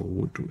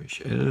Rho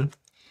durch L.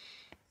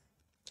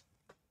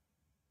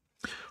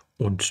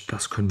 Und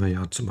das können wir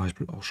ja zum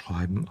Beispiel auch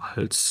schreiben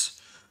als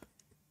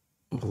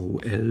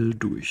ρL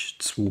durch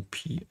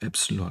 2π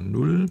Epsilon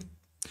 0.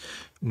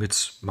 Und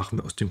jetzt machen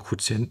wir aus dem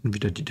Quotienten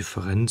wieder die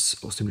Differenz,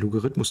 aus dem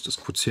Logarithmus des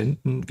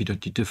Quotienten wieder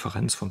die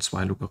Differenz von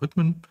zwei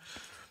Logarithmen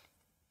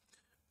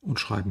und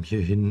schreiben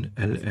hier hin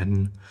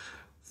Ln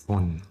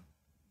von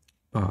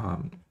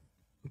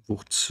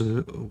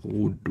Wurzel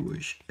Rho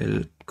durch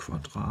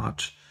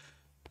L²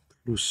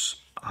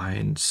 plus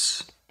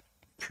 1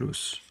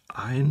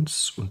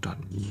 und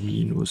dann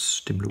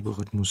minus dem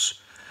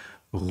Logarithmus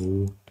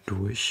Rho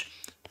durch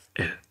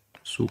L.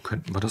 So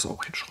könnten wir das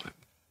auch hinschreiben.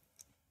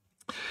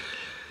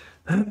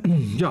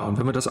 Ja, und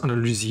wenn wir das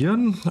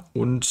analysieren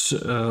und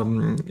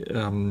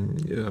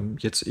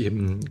jetzt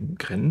eben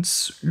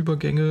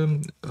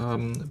Grenzübergänge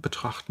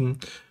betrachten,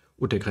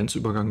 und der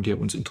Grenzübergang, der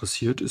uns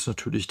interessiert, ist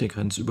natürlich der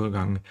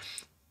Grenzübergang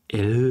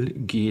L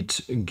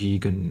geht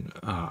gegen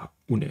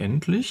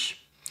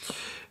unendlich.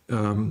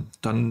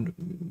 Dann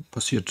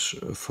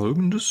passiert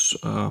Folgendes.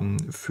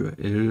 Für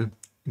L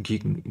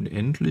gegen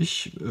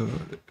unendlich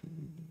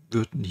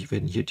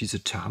werden hier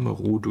diese Terme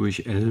Rho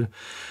durch L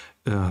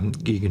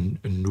gegen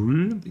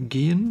 0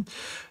 gehen.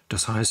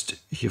 Das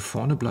heißt, hier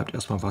vorne bleibt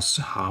erstmal was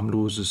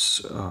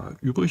harmloses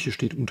übrig. Hier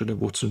steht unter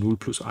der Wurzel 0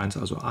 plus 1,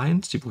 also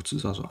 1. Die Wurzel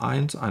ist also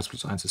 1. 1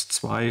 plus 1 ist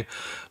 2.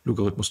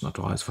 Logarithmus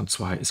Naturalis von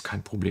 2 ist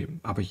kein Problem.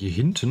 Aber hier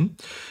hinten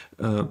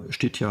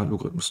steht ja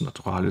Logarithmus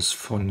Naturalis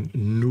von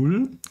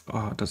 0.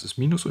 Das ist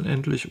minus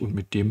unendlich und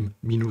mit dem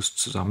Minus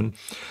zusammen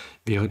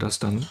wäre das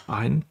dann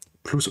ein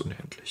plus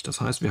unendlich.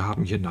 Das heißt, wir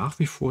haben hier nach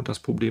wie vor das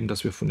Problem,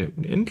 das wir von der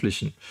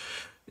unendlichen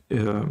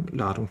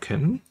Ladung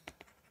kennen,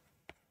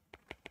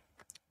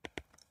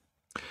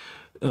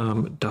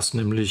 dass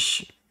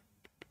nämlich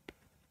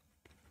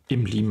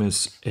im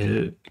Limes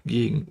L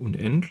gegen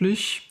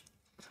unendlich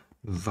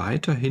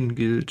weiterhin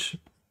gilt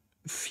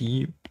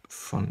Phi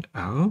von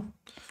R,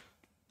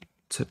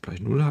 z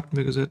gleich 0 hatten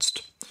wir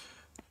gesetzt,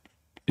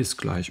 ist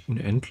gleich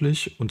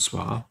unendlich, und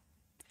zwar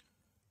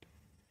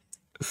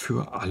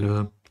für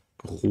alle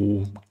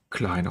Rho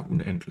kleiner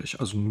unendlich.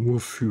 Also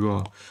nur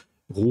für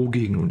Rho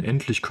gegen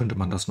unendlich könnte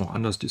man das noch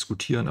anders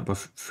diskutieren, aber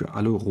für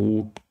alle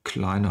Rho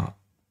kleiner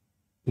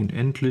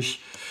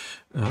unendlich,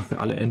 für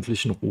alle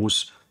endlichen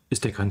Rhos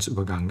ist der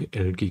Grenzübergang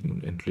L gegen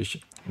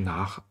unendlich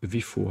nach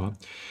wie vor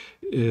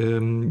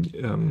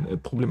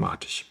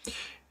problematisch.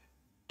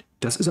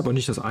 Das ist aber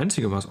nicht das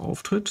Einzige, was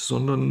auftritt,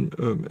 sondern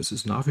es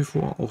ist nach wie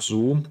vor auch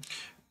so,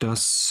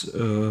 dass,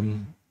 das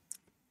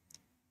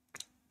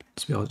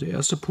wäre der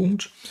erste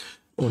Punkt,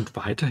 und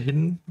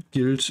weiterhin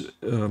gilt,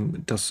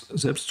 dass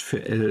selbst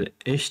für L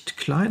echt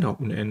kleiner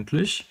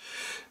unendlich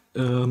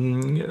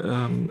Rho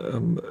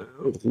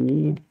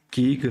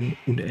gegen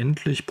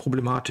unendlich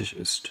problematisch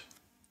ist.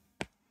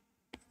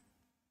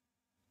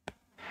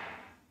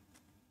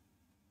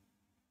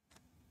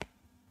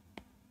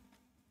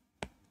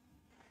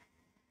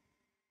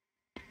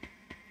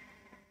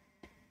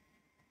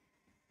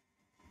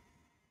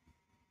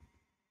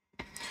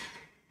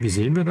 Wie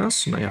sehen wir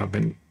das? Naja,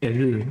 wenn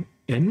L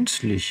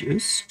endlich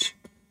ist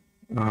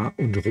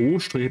und Rho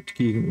strebt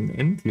gegen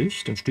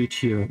unendlich, dann steht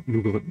hier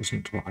Logarithmus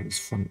Naturales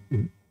von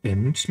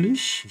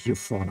unendlich, hier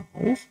vorne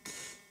auch,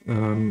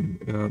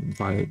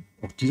 weil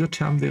auch dieser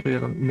Term wäre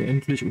ja dann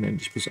unendlich,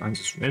 unendlich plus 1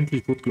 ist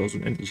unendlich, Wurzel aus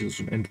unendlich ist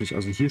unendlich,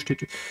 also hier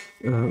steht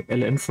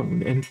ln von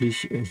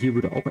unendlich, hier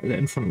würde auch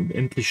ln von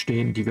unendlich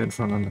stehen, die werden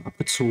voneinander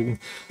abgezogen.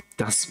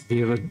 Das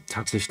wäre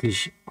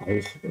tatsächlich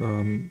auch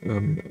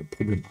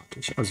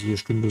problematisch. Also hier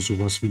stünde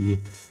sowas wie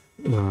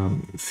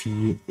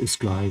Phi ist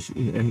gleich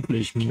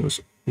unendlich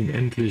minus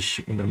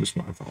unendlich, und dann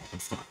müssen wir einfach auch ein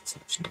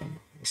Fragezeichen dran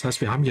machen. Das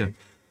heißt, wir haben hier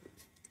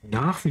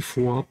nach wie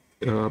vor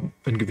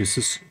ein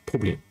gewisses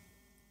Problem.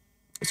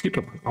 Es gibt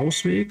aber einen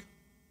Ausweg,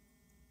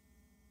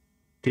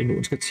 den wir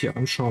uns jetzt hier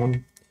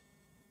anschauen.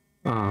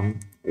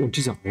 Und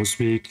dieser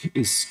Ausweg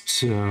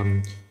ist,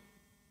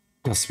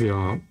 dass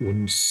wir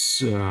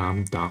uns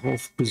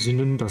darauf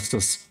besinnen, dass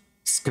das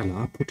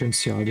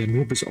Skalarpotential ja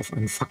nur bis auf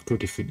einen Faktor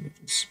definiert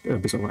ist,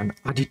 bis auf eine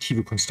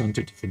additive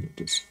Konstante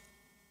definiert ist.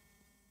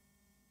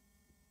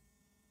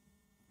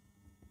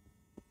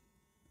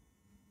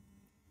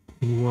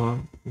 Nur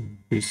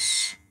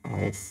bis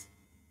auf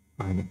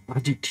eine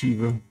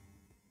additive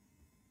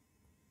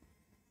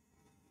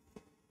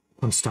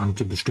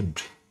Konstante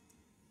bestimmt.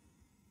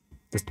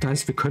 Das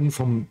heißt, wir können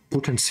vom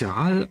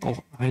Potential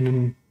auch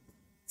einen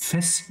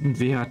festen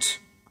Wert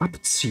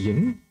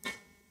abziehen,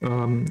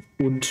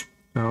 und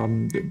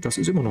das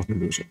ist immer noch eine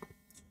Lösung.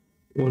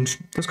 Und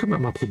das können wir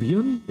mal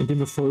probieren, indem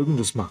wir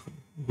Folgendes machen.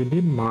 Wir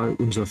nehmen mal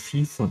unser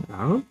Phi von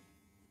R,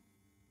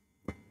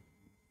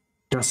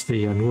 das wir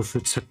ja nur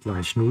für z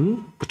gleich 0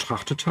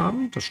 betrachtet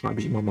haben. Das schreibe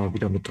ich immer mal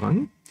wieder mit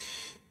dran.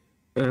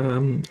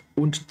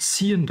 Und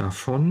ziehen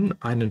davon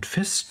einen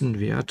festen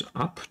Wert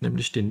ab,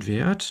 nämlich den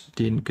Wert,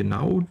 den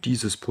genau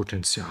dieses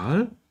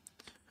Potential,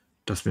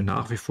 das wir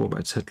nach wie vor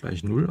bei z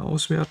gleich 0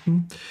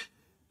 auswerten,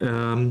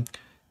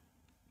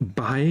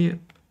 bei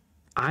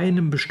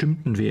einem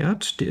bestimmten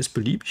Wert, der ist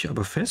beliebig,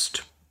 aber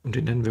fest, und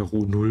den nennen wir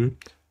Rho0,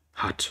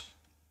 hat.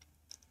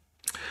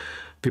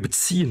 Wir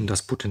beziehen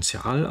das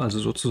Potential also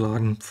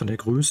sozusagen von der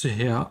Größe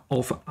her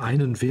auf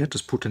einen Wert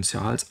des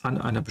Potentials an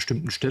einer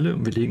bestimmten Stelle,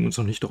 und wir legen uns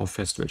noch nicht darauf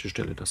fest, welche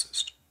Stelle das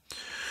ist.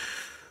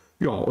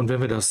 Ja, und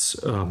wenn wir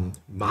das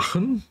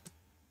machen,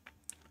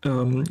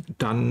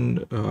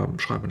 dann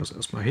schreiben wir das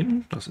erstmal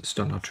hin. Das ist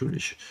dann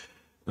natürlich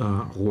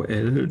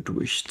Rho-L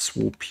durch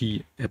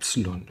 2Pi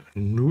Epsilon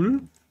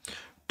 0.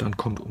 Dann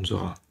kommt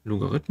unser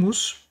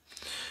Logarithmus.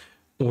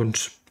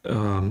 Und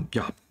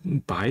ja,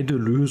 beide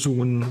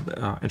Lösungen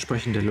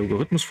entsprechen der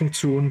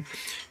Logarithmusfunktion.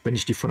 Wenn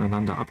ich die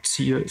voneinander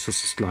abziehe, ist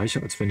das das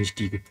gleiche, als wenn ich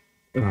die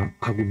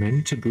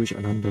Argumente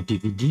durcheinander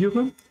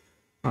dividiere.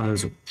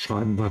 Also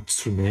schreiben wir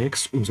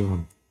zunächst unser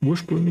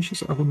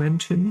ursprüngliches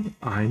Argument hin.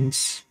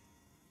 1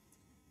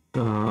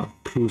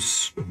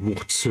 plus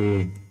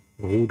Wurzel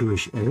Rho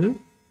durch L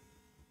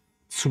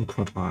zum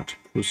Quadrat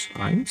plus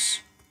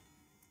 1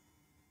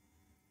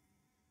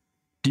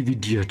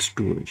 dividiert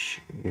durch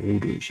Rho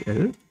durch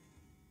L.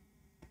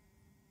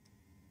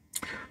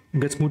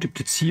 Und jetzt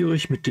multipliziere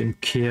ich mit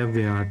dem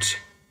Kehrwert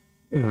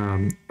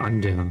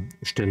an der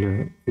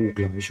Stelle Rho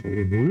gleich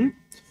Rho0.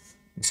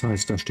 Das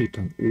heißt, da steht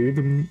dann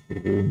oben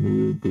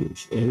Rho0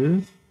 durch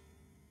L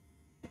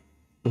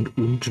und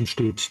unten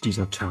steht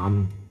dieser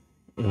Term,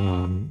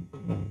 den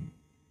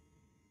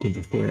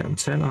wir vorher im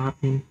Zähler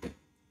hatten,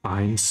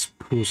 1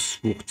 plus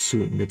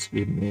Wurzel und jetzt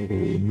eben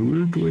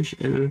Rho0 durch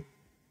L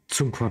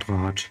zum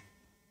Quadrat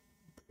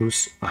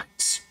plus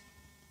 1.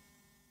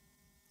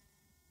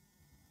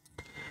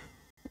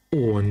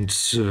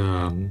 Und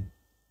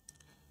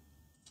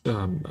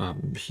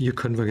hier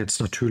können wir jetzt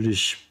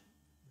natürlich,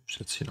 ich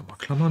setze hier nochmal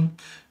Klammern,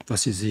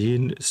 was Sie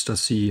sehen, ist,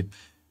 dass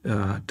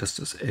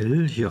das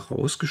L hier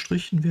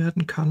rausgestrichen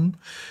werden kann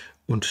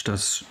und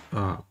das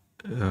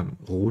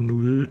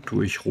Rho0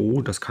 durch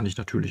Rho, das kann ich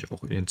natürlich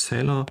auch in den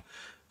Zähler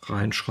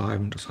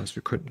reinschreiben. Das heißt,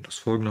 wir könnten das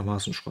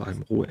folgendermaßen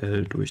schreiben: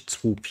 Rho-L durch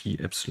 2Pi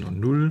Epsilon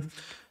 0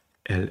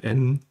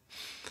 Ln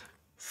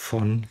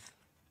von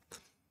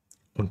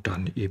und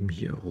dann eben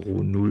hier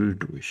Rho0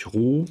 durch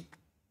Rho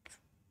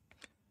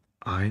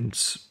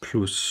 1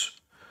 plus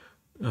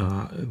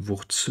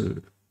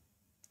Wurzel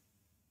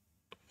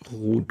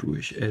Rho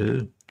durch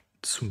L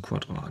zum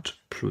Quadrat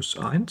plus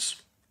 1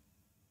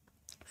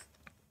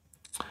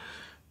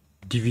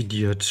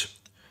 dividiert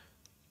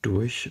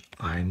durch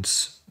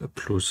 1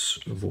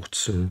 plus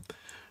Wurzel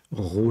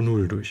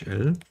Rho0 durch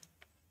L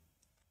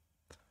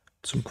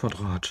zum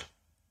Quadrat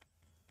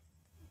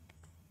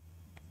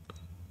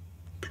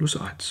plus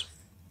 1.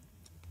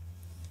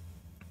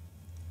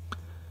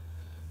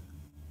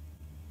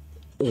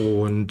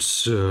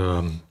 Und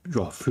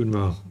ja, führen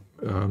wir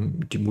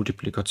die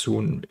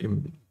Multiplikation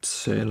im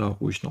Zähler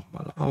ruhig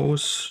nochmal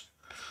aus.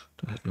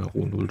 Dann hätten wir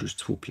Rho0 durch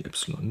 2Pi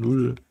Epsilon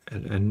 0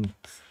 Ln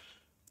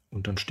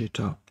und dann steht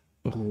da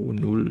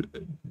Rho0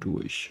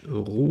 durch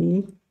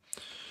Rho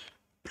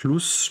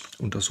plus,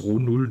 und das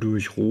Rho0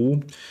 durch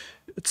Rho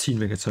ziehen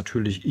wir jetzt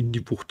natürlich in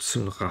die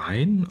Wurzel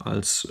rein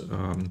als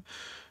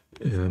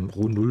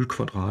Rho0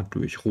 Quadrat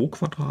durch Rho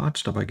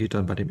Quadrat. Dabei geht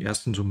dann bei dem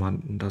ersten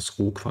Summanden das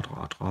Rho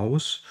Quadrat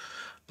raus.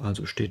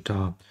 Also steht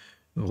da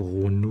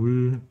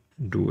Rho0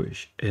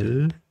 durch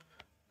L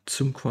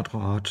zum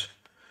Quadrat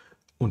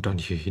und dann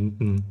hier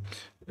hinten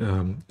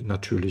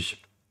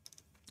natürlich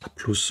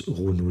plus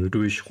Rho0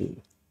 durch Rho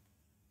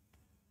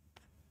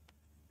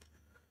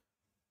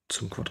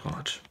zum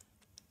Quadrat.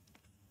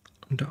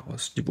 Und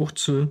daraus die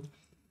Wurzel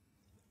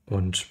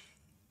und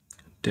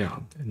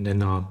der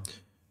Nenner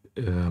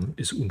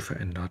ist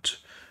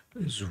unverändert,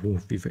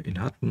 so wie wir ihn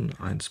hatten.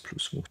 1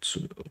 plus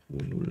Wurzel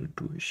Rho0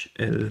 durch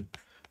L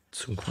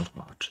zum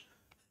Quadrat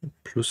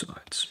plus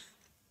 1.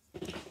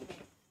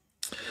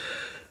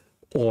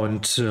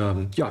 Und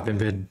ja, wenn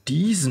wir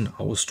diesen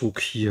Ausdruck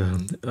hier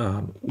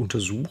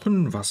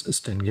untersuchen, was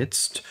ist denn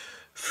jetzt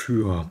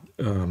für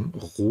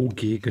Rho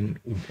gegen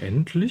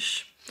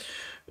unendlich?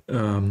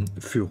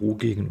 Für Rho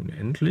gegen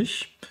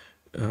unendlich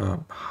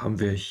haben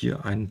wir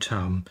hier einen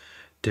Term,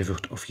 der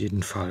wird auf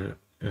jeden Fall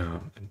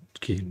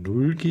gegen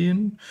 0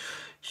 gehen.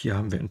 Hier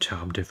haben wir einen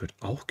Term, der wird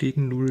auch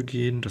gegen 0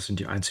 gehen. Das sind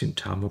die einzigen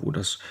Terme, wo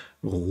das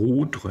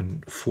Rho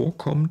drin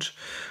vorkommt.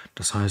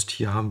 Das heißt,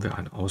 hier haben wir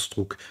einen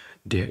Ausdruck,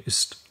 der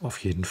ist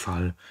auf jeden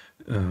Fall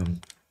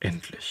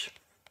endlich.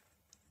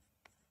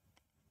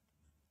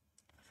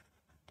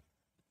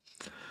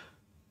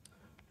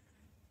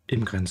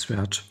 Im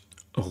Grenzwert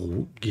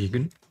Rho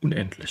gegen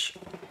unendlich.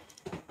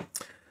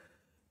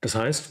 Das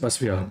heißt,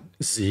 was wir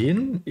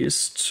sehen,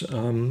 ist,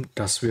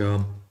 dass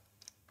wir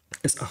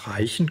es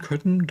erreichen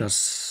können,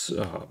 dass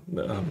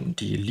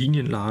die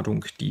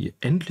Linienladung, die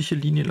endliche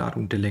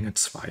Linienladung der Länge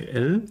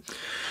 2L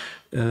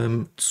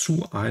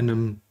zu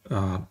einem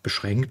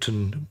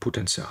beschränkten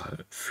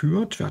Potential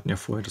führt. Wir hatten ja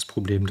vorher das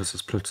Problem, dass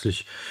es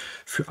plötzlich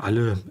für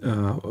alle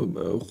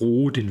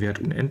Rho den Wert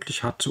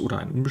unendlich hat oder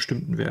einen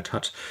unbestimmten Wert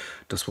hat.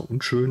 Das war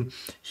unschön.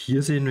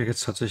 Hier sehen wir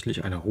jetzt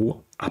tatsächlich eine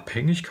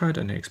Rho-Abhängigkeit,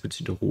 eine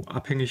explizite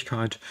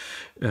Rho-Abhängigkeit.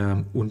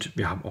 Und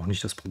wir haben auch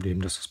nicht das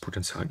Problem, dass das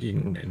Potential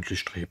gegen unendlich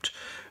strebt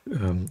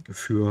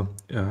für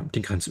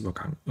den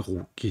Grenzübergang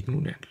Rho gegen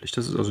unendlich.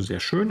 Das ist also sehr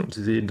schön und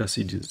Sie sehen, dass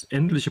Sie dieses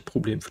endliche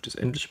Problem für das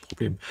endliche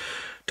Problem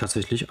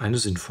tatsächlich eine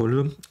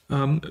sinnvolle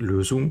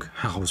Lösung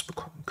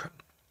herausbekommen können.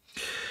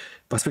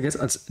 Was wir jetzt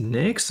als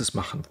nächstes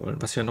machen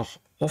wollen, was ja noch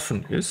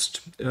offen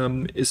ist,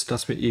 ist,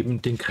 dass wir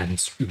eben den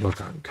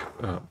Grenzübergang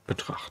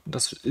betrachten.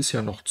 Das ist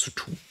ja noch zu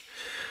tun.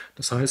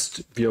 Das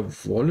heißt,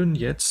 wir wollen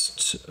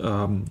jetzt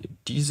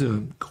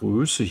diese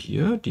Größe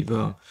hier, die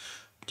wir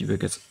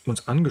jetzt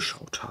uns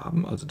angeschaut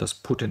haben, also das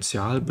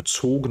Potential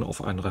bezogen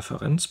auf einen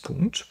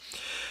Referenzpunkt,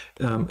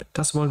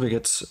 das wollen wir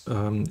jetzt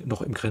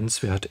noch im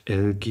Grenzwert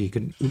L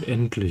gegen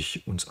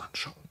unendlich uns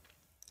anschauen.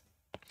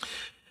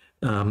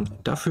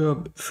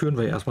 Dafür führen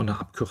wir erstmal eine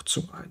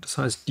Abkürzung ein. Das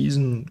heißt,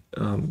 diesen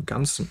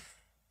ganzen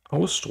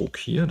Ausdruck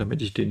hier,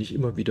 damit ich den nicht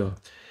immer wieder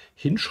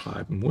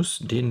hinschreiben muss,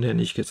 den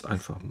nenne ich jetzt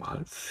einfach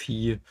mal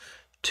Phi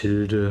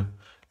Tilde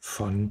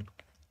von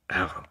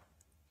R.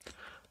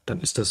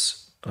 Dann ist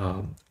das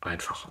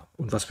einfacher.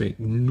 Und was wir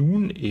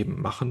nun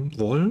eben machen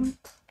wollen,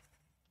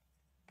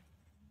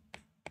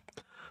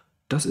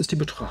 das ist die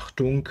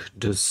Betrachtung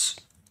des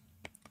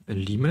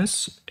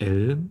Limes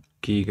L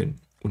gegen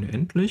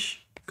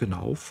unendlich,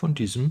 genau von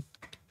diesem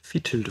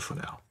Phi Tilde von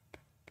R.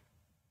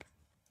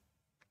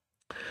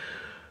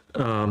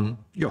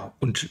 Ja,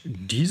 und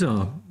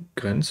dieser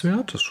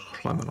Grenzwert, das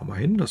schreiben wir nochmal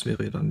hin, das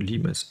wäre dann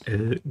Limes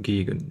L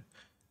gegen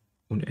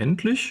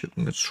unendlich.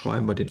 Und jetzt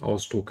schreiben wir den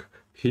Ausdruck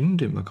hin,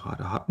 den wir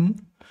gerade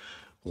hatten.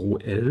 Rho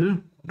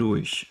L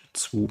durch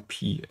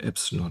 2Pi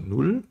Epsilon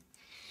 0.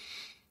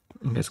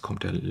 Und jetzt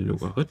kommt der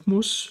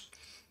Logarithmus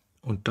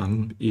und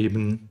dann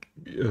eben,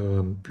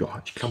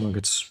 ja,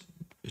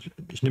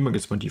 ich nehme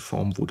jetzt mal die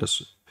Form, wo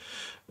das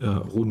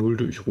Rho0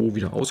 durch Rho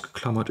wieder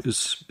ausgeklammert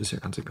ist ja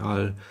ganz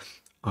egal,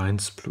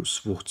 1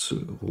 plus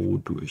Wurzel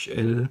Rho durch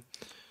L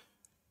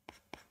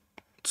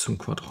zum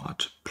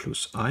Quadrat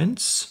plus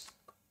 1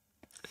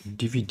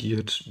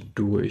 dividiert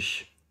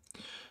durch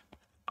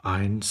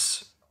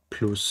 1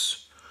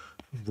 plus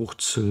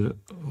Wurzel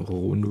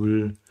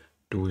Rho0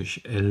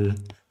 durch L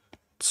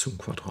zum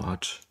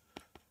Quadrat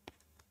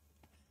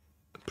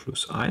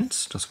plus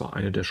 1. Das war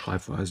eine der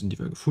Schreibweisen, die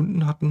wir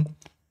gefunden hatten.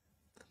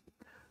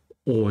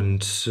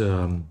 Und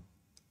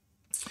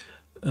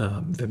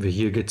wenn wir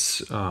hier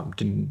jetzt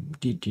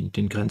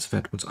den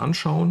Grenzwert uns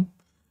anschauen,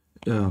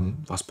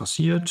 was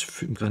passiert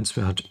im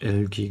Grenzwert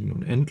L gegen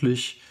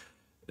unendlich,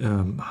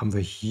 haben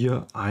wir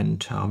hier einen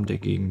Term, der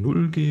gegen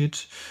 0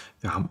 geht.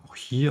 Wir haben auch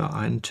hier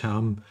einen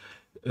Term,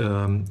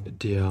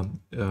 der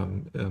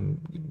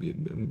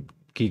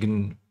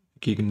gegen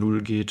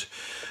 0 geht.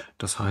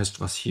 Das heißt,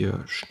 was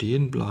hier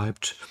stehen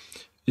bleibt,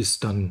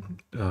 ist dann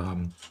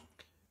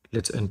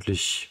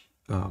letztendlich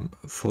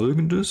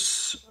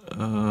Folgendes.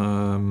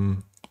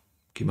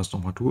 Gehen wir es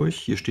nochmal durch.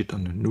 Hier steht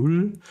dann eine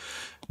 0.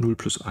 0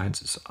 plus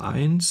 1 ist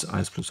 1.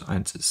 1 plus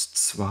 1 ist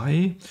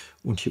 2.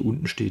 Und hier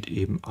unten steht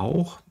eben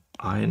auch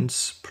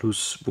 1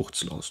 plus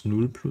Wurzel aus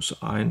 0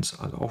 plus 1,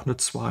 also auch eine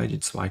 2. Die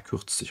 2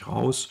 kürzt sich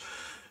raus.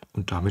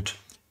 Und damit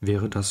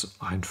wäre das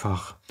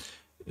einfach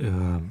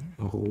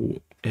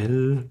Rho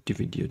L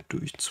dividiert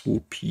durch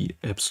 2Pi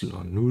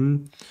Epsilon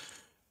 0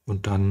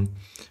 und dann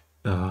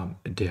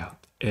der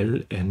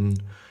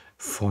Ln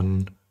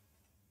von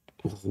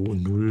Rho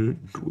 0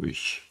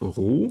 durch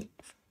Rho.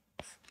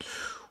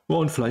 Ja,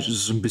 und vielleicht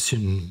ist es ein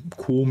bisschen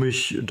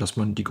komisch, dass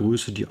man die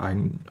Größe, die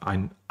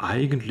einen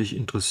eigentlich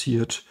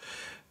interessiert,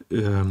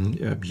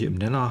 hier im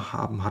Nenner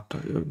haben hat.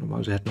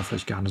 Normalerweise hätte man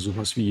vielleicht gerne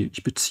sowas wie,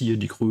 ich beziehe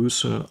die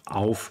Größe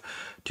auf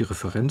die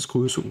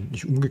Referenzgröße und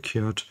nicht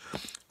umgekehrt.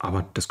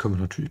 Aber das können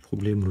wir natürlich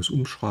problemlos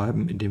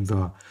umschreiben, indem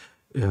wir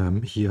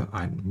hier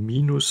ein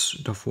Minus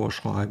davor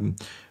schreiben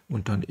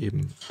und dann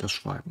eben das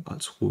schreiben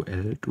als Rho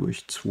L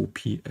durch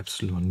 2Pi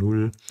Epsilon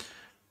 0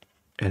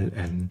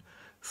 Ln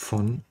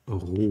von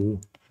Rho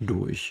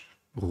durch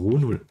Rho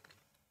 0.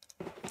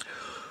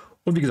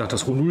 Und wie gesagt,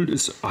 das Rho 0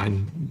 ist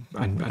ein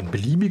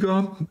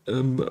beliebiger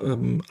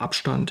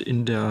Abstand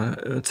in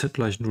der z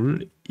gleich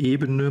 0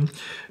 Ebene.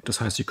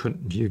 Das heißt, Sie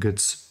könnten hier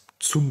jetzt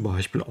zum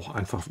Beispiel auch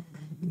einfach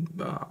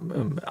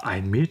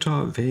 1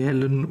 Meter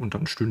wählen und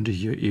dann stünde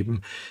hier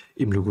eben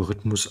im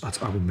Logarithmus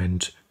als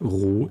Argument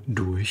Rho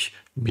durch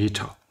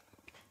Meter.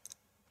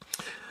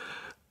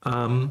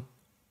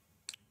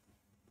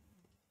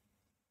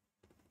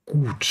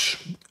 Gut,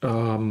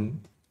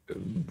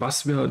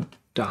 was wir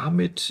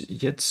damit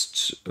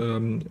jetzt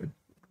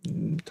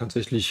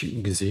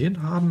tatsächlich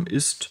gesehen haben,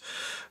 ist,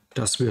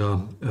 dass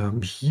wir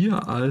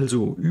hier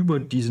also über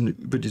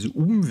diese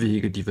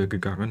Umwege, die wir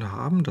gegangen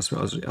haben, dass wir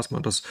also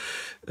erstmal das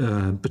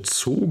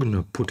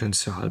bezogene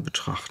Potential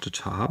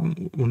betrachtet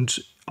haben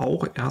und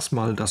auch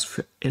erstmal das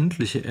für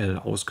endliche L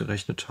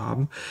ausgerechnet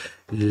haben,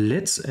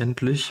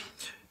 letztendlich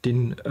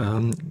den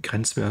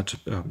Grenzwert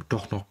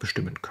doch noch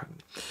bestimmen können.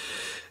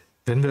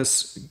 Wenn wir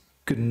es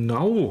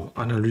genau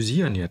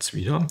analysieren jetzt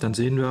wieder, dann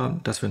sehen wir,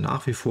 dass wir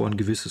nach wie vor ein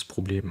gewisses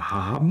Problem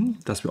haben,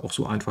 das wir auch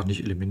so einfach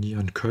nicht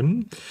eliminieren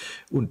können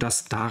und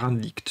das daran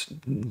liegt,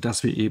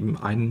 dass wir eben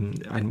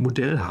ein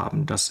Modell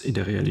haben, das in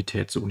der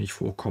Realität so nicht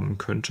vorkommen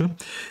könnte.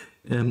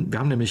 Wir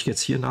haben nämlich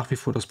jetzt hier nach wie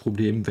vor das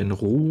Problem, wenn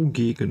Rho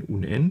gegen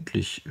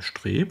unendlich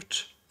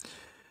strebt,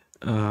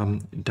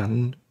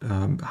 dann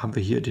haben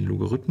wir hier den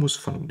Logarithmus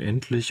von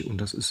unendlich und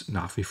das ist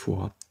nach wie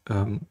vor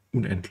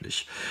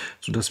unendlich,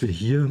 sodass wir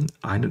hier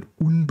einen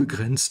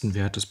unbegrenzten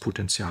Wert des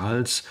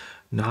Potentials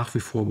nach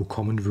wie vor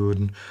bekommen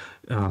würden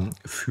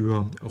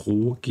für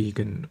Rho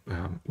gegen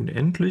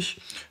unendlich.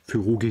 Für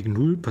Rho gegen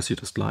 0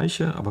 passiert das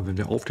Gleiche, aber wenn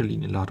wir auf der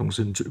Linienladung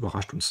sind,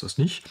 überrascht uns das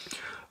nicht.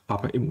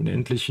 Aber im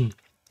Unendlichen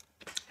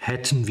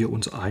hätten wir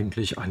uns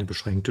eigentlich eine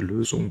beschränkte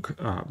Lösung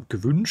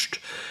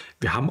gewünscht.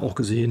 Wir haben auch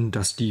gesehen,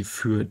 dass die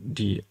für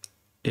die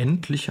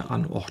endliche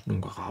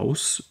Anordnung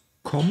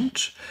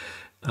rauskommt.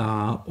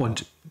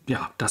 Und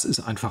ja, das ist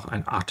einfach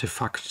ein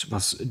Artefakt,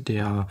 was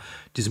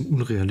diesem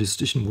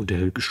unrealistischen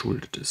Modell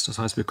geschuldet ist. Das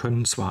heißt, wir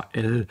können zwar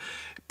L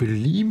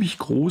beliebig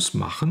groß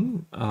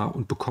machen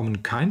und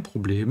bekommen kein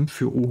Problem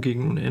für O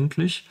gegen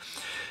unendlich,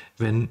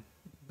 wenn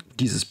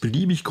dieses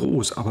beliebig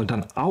groß, aber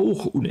dann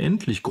auch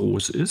unendlich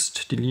groß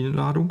ist, die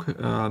Linienladung,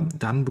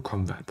 dann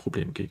bekommen wir ein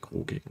Problem gegen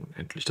Rho gegen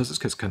unendlich. Das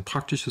ist jetzt kein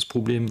praktisches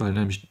Problem, weil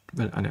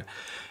eine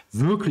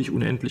wirklich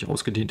unendlich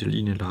ausgedehnte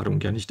Linienladung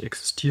ja nicht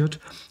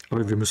existiert,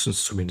 aber wir müssen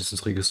es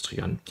zumindest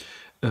registrieren,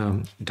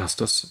 dass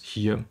das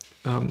hier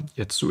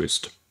jetzt so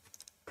ist.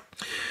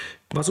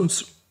 Was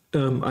uns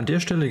an der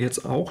Stelle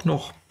jetzt auch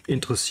noch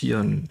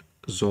interessieren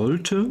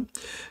sollte,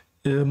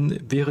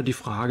 wäre die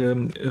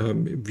Frage,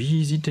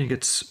 wie sieht denn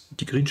jetzt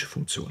die Greensche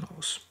Funktion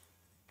aus?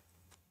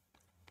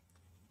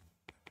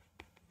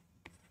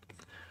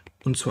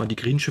 Und zwar die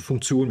Greensche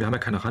Funktion, wir haben ja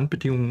keine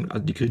Randbedingungen,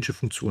 also die Greensche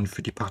Funktion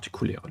für die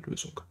partikuläre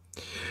Lösung.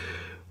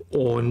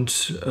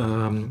 Und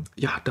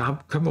ja,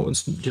 da können wir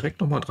uns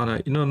direkt nochmal dran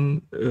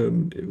erinnern,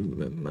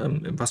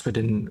 was wir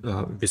denn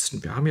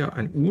wissen. Wir haben ja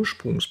ein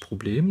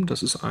Ursprungsproblem,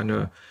 das ist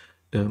eine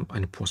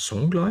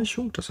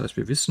Poisson-Gleichung. Das heißt,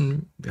 wir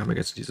wissen, wir haben ja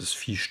jetzt dieses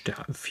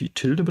Phi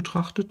Tilde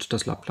betrachtet,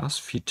 das Laplace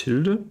Phi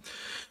Tilde.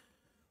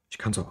 Ich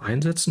kann es auch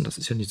einsetzen, das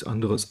ist ja nichts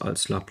anderes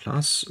als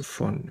Laplace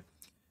von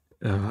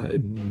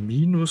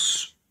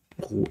minus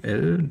Rho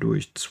L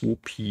durch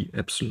 2Pi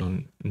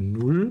Epsilon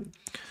 0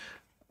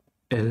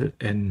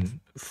 ln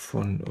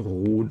von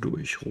Rho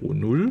durch Rho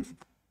 0.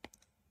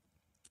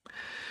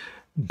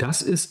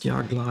 Das ist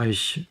ja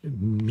gleich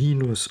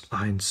minus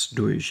 1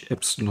 durch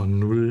Epsilon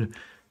 0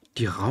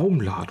 die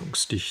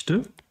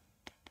Raumladungsdichte.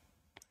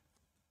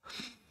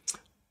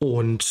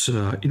 Und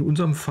in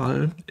unserem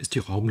Fall ist die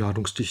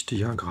Raumladungsdichte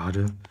ja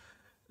gerade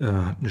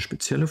eine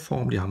spezielle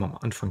Form, die haben wir am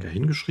Anfang ja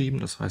hingeschrieben.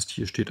 Das heißt,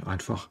 hier steht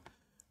einfach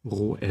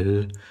Rho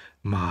L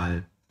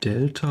mal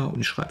Delta.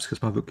 Und ich schreibe es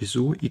jetzt mal wirklich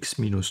so, x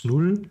minus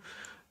 0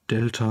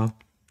 Delta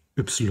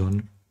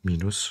y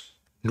minus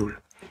 0.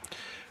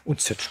 Und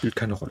z spielt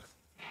keine Rolle.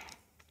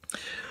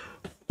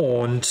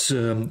 Und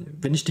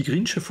wenn ich die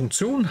Greensche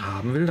Funktion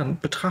haben will, dann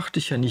betrachte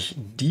ich ja nicht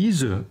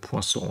diese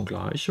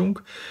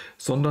Poisson-Gleichung,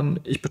 sondern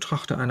ich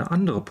betrachte eine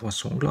andere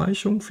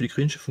Poisson-Gleichung. Für die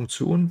Greensche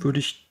Funktion würde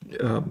ich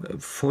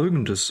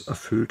Folgendes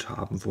erfüllt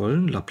haben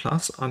wollen.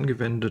 Laplace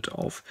angewendet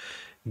auf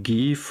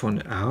g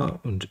von r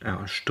und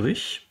r'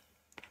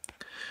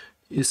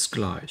 ist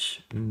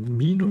gleich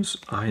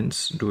minus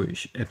 1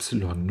 durch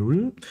Epsilon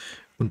 0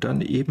 und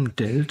dann eben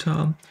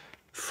Delta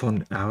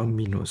von r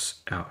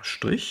minus r',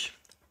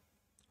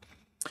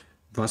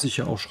 was ich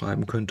ja auch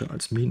schreiben könnte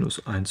als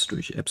minus 1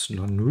 durch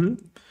Epsilon 0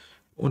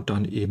 und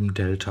dann eben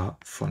Delta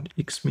von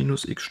x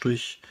minus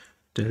x',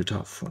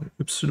 Delta von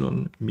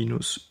y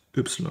minus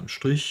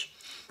y'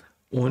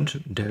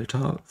 und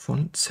Delta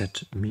von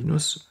z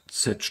minus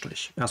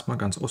z'. Erstmal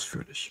ganz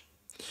ausführlich.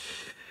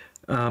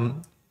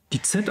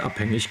 Die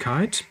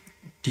z-Abhängigkeit,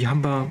 die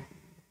haben wir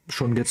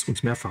schon jetzt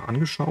uns mehrfach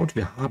angeschaut.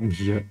 Wir haben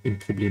hier im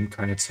Problem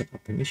keine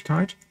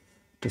z-Abhängigkeit.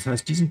 Das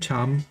heißt, diesen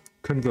Term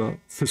können wir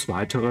fürs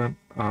Weitere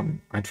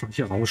einfach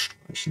hier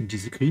rausstreichen.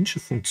 Diese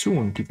Greensche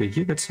Funktion, die wir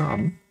hier jetzt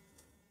haben,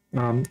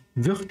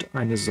 wird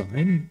eine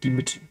sein, die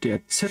mit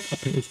der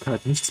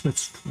z-Abhängigkeit nichts mehr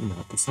zu tun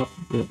hat. Das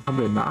haben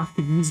wir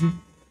nachgewiesen,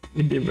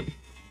 indem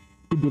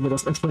wir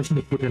das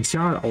entsprechende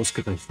Potential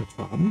ausgerechnet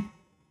haben.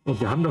 Und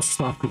wir haben das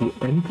zwar für die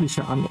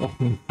endliche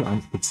Anordnung für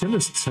ein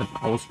spezielles Z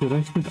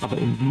ausgerechnet, aber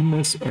im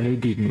Limes L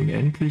gegen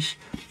unendlich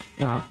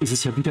ist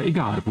es ja wieder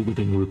egal, wo wir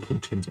den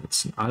Nullpunkt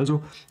hinsetzen.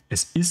 Also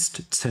es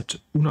ist Z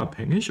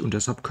unabhängig und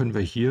deshalb brauchen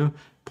wir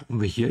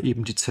hier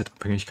eben die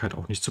Z-Abhängigkeit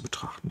auch nicht zu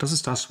betrachten. Das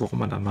ist das, warum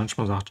man dann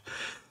manchmal sagt,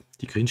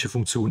 die Greensche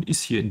Funktion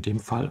ist hier in dem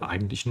Fall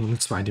eigentlich nur eine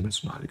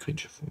zweidimensionale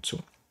Greensche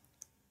Funktion.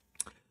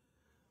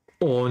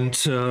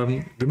 Und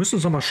wir müssen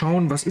uns noch mal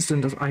schauen, was ist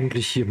denn das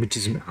eigentlich hier mit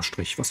diesem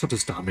R'? Was hat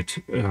es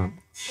damit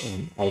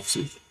auf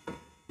sich?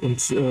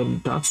 Und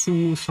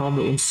dazu schauen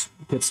wir uns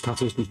jetzt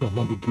tatsächlich noch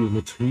mal die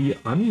Geometrie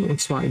an,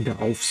 und zwar in der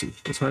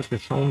Aufsicht. Das heißt, wir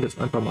schauen jetzt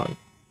einfach mal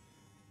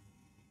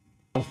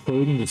auf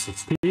folgendes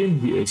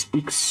System. Hier ist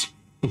x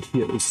und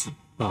hier ist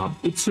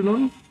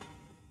y.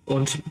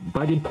 Und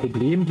bei dem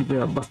Problem,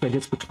 was wir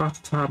jetzt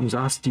betrachtet haben,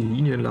 saß die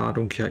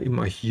Linienladung ja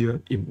immer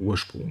hier im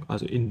Ursprung,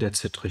 also in der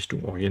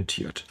Z-Richtung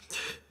orientiert.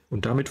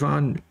 Und damit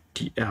waren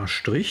die R'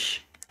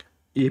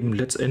 eben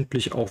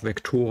letztendlich auch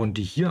Vektoren,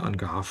 die hier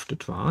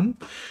angehaftet waren.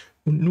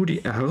 Und nur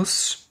die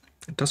R's,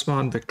 das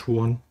waren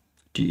Vektoren,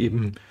 die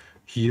eben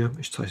hier,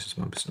 ich zeige es jetzt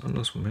mal ein bisschen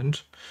anders,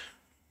 Moment,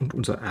 und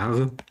unser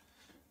R,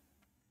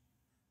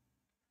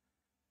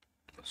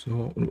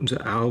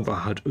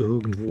 war halt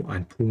irgendwo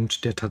ein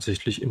Punkt, der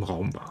tatsächlich im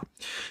Raum war.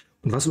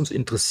 Und was uns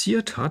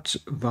interessiert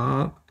hat,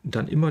 war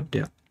dann immer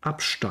der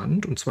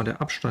Abstand, und zwar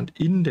der Abstand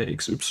in der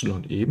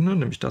XY-Ebene,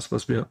 nämlich das,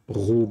 was wir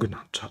Rho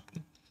genannt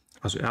hatten.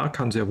 Also R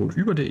kann sehr wohl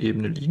über der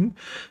Ebene liegen,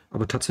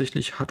 aber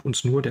tatsächlich hat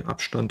uns nur der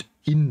Abstand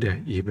in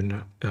der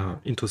Ebene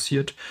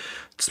interessiert,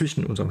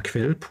 zwischen unserem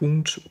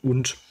Quellpunkt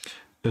und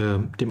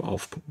dem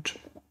Aufpunkt.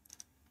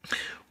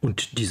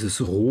 Und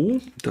dieses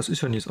Rho, das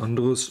ist ja nichts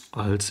anderes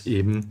als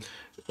eben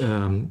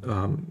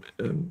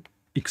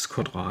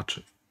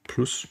x²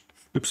 plus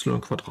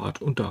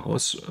y² und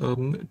daraus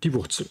die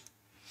Wurzel.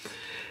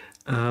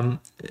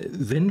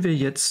 Wenn wir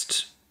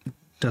jetzt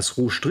das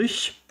Rho',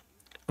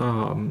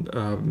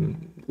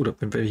 oder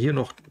wenn wir hier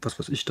noch, was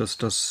weiß ich, das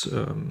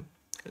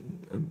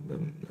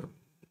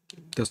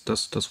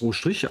Rho'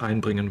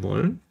 einbringen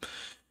wollen,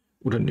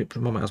 oder ne,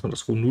 machen wir erstmal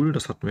das Rho 0,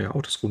 das hatten wir ja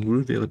auch, das Rho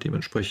 0 wäre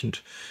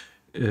dementsprechend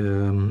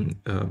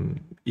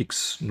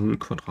x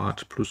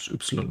 0² plus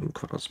y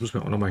 0². Das müssen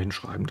wir auch nochmal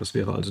hinschreiben. Das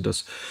wäre also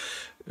das,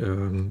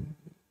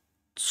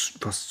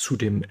 was zu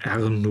dem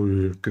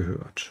R0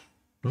 gehört.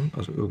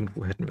 Also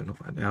irgendwo hätten wir noch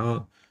ein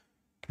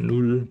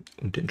R0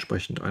 und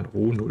entsprechend ein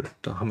Rho 0.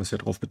 Da haben wir es ja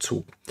drauf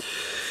bezogen.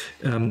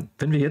 Wenn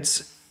wir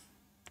jetzt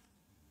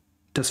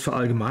das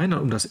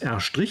verallgemeinern, um das R'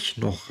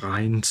 noch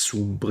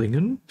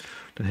reinzubringen,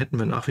 dann hätten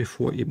wir nach wie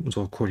vor eben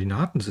unser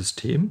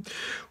Koordinatensystem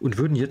und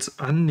würden jetzt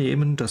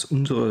annehmen, dass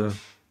unsere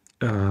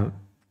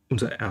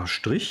unser R'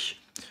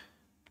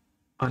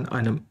 an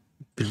einem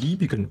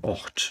beliebigen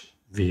Ort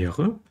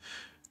wäre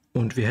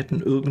und wir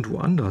hätten irgendwo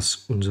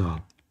anders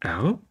unser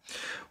R.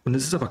 Und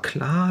es ist aber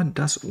klar,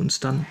 dass uns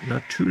dann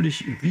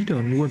natürlich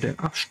wieder nur der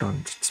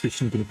Abstand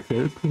zwischen dem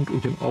Quellpunkt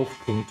und dem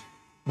Aufpunkt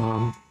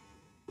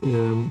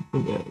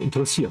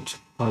interessiert.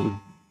 Also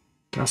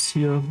das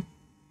hier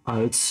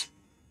als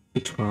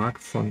Betrag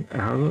von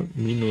R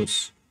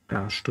minus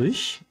R',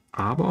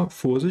 aber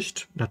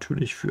Vorsicht,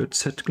 natürlich für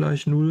Z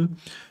gleich 0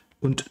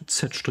 und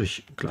Z'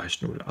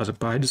 gleich 0. Also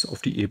beides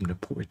auf die Ebene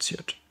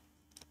projiziert.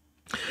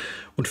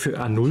 Und für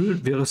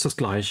R0 wäre es das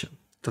Gleiche.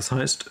 Das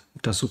heißt,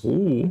 das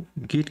Rho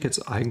geht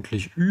jetzt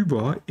eigentlich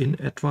über in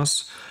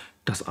etwas,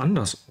 das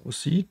anders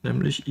aussieht,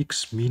 nämlich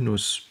x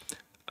minus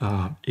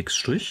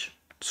x'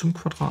 zum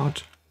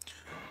Quadrat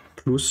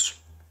plus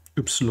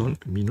y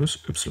minus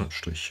y'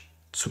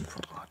 zum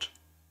Quadrat.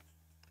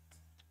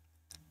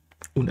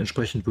 Und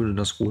entsprechend würde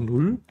das Rho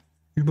 0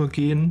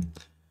 übergehen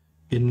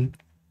in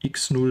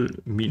x0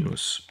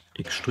 minus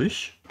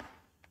x'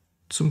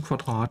 zum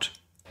Quadrat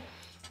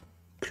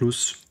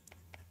plus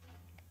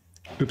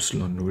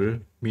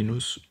y0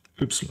 minus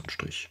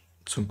y'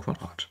 zum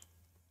Quadrat.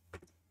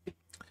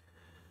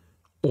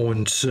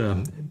 Und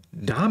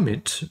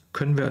damit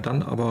können wir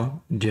dann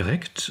aber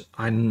direkt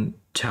einen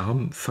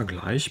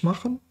Termvergleich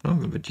machen, ne,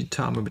 wenn wir die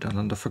Terme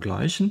miteinander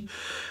vergleichen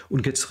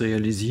und jetzt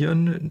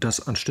realisieren,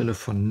 dass anstelle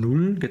von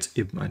 0 jetzt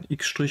eben ein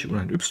x' und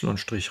ein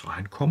y'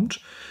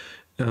 reinkommt.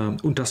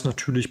 Und das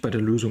natürlich bei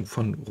der Lösung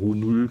von Rho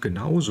 0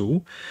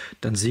 genauso,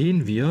 dann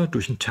sehen wir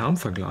durch einen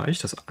Termvergleich,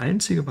 das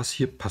Einzige, was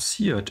hier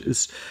passiert,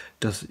 ist,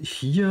 dass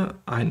hier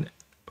ein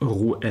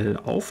Rho L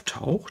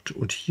auftaucht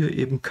und hier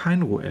eben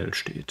kein Rho L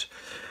steht.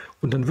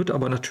 Und dann wird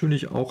aber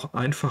natürlich auch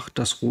einfach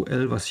das Rho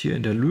L, was hier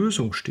in der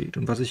Lösung steht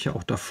und was ich ja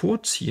auch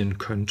davor ziehen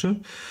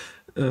könnte,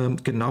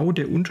 genau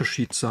der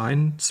Unterschied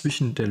sein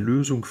zwischen der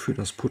Lösung für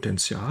das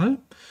Potential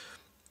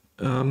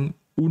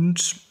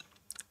und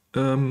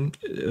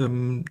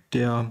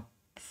der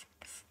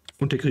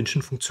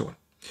Greenschen Funktion.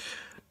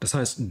 Das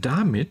heißt,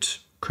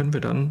 damit können wir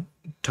dann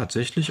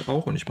tatsächlich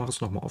auch, und ich mache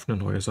es nochmal auf eine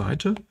neue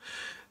Seite,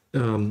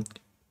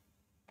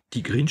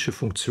 die Greensche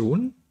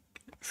Funktion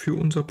für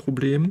unser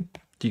Problem,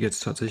 die jetzt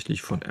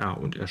tatsächlich von R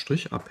und R'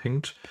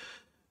 abhängt,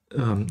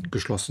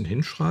 geschlossen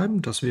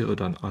hinschreiben. Das wäre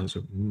dann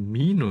also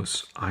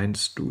minus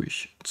 1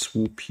 durch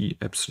 2pi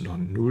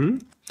Epsilon 0.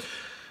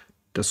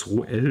 Das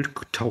Rho L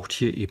taucht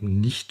hier eben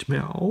nicht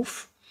mehr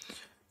auf.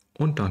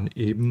 Und dann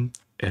eben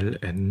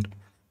ln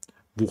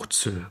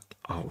Wurzel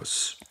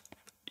aus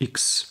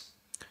x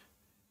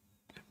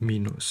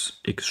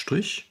minus x'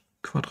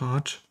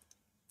 Quadrat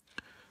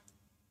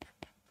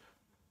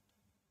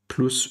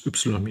plus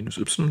y minus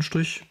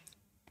y'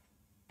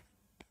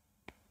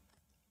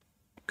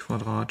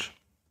 Quadrat.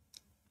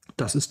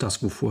 Das ist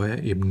das, wo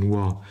vorher eben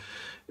nur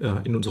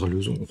in unserer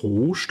Lösung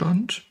Rho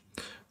stand.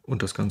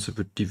 Und das Ganze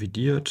wird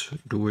dividiert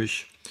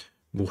durch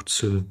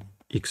Wurzel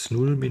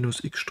x0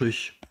 minus x'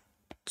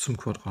 zum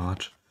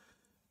Quadrat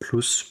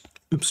plus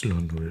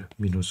y0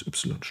 minus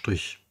y'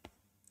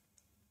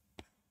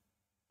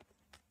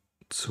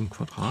 zum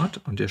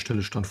Quadrat. An der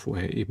Stelle stand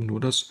vorher eben nur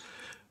das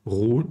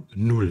Rho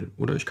 0.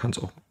 Oder ich kann es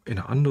auch in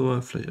eine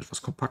andere, vielleicht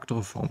etwas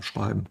kompaktere Form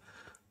schreiben.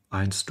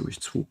 1 durch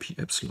 2pi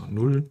Epsilon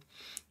 0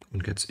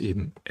 und jetzt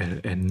eben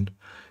ln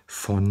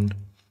von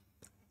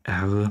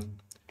R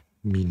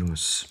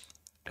minus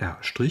R'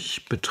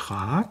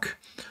 Betrag,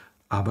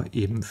 aber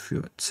eben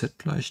für z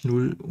gleich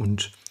 0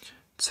 und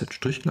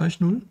z' gleich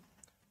 0.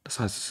 Das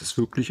heißt, es ist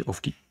wirklich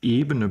auf die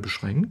Ebene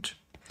beschränkt,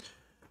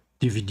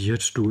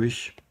 dividiert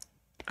durch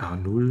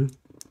R0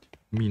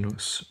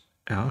 minus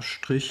R'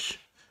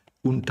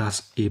 und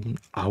das eben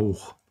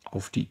auch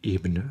auf die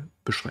Ebene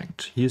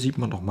beschränkt. Hier sieht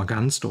man noch mal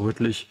ganz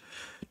deutlich,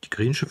 die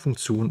Greensche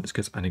Funktion ist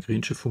jetzt eine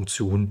Greensche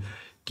Funktion,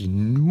 die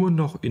nur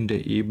noch in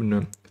der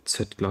Ebene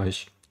z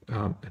gleich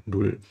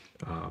 0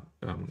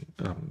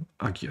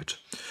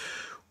 agiert.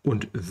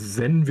 Und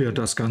wenn wir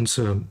das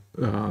Ganze,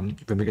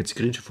 wenn wir jetzt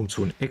die Greensche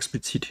Funktion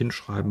explizit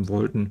hinschreiben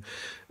wollten,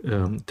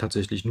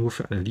 tatsächlich nur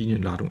für eine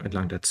Linienladung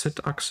entlang der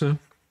z-Achse,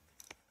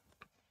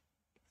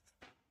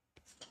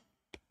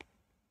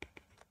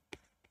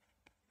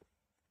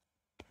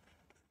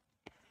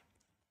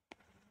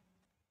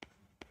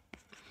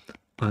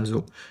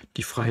 also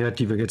die Freiheit,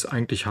 die wir jetzt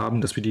eigentlich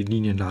haben, dass wir die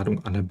Linienladung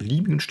an einer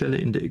beliebigen Stelle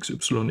in der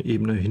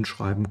XY-Ebene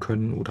hinschreiben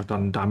können oder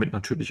dann damit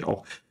natürlich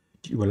auch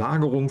die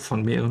Überlagerung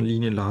von mehreren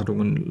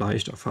Linienladungen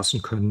leicht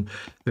erfassen können.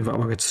 Wenn wir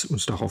aber jetzt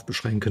uns darauf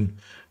beschränken,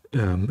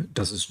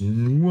 dass es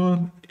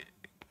nur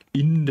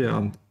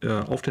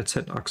auf der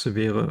Z-Achse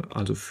wäre,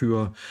 also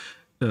für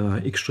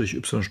x',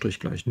 y'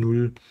 gleich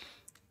 0,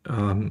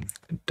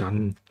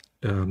 dann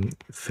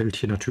fällt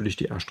hier natürlich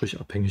die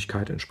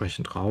R'-Abhängigkeit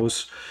entsprechend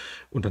raus.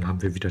 Und dann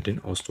haben wir wieder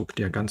den Ausdruck,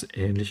 der ganz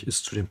ähnlich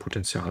ist zu dem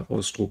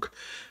Potentialausdruck,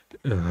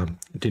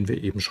 den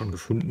wir eben schon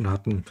gefunden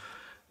hatten.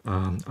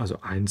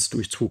 Also 1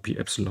 durch 2pi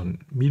Epsilon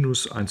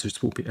minus 1 durch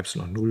 2pi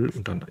Epsilon 0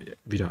 und dann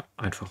wieder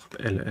einfach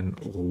ln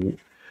Rho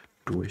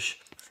durch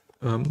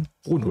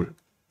Rho 0.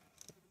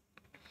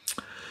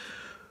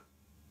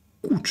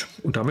 Gut,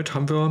 und damit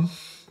haben wir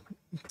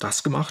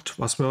das gemacht,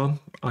 was wir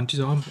an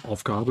dieser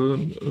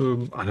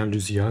Aufgabe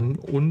analysieren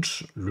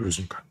und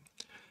lösen können.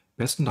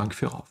 Besten Dank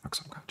für Ihre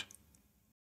Aufmerksamkeit.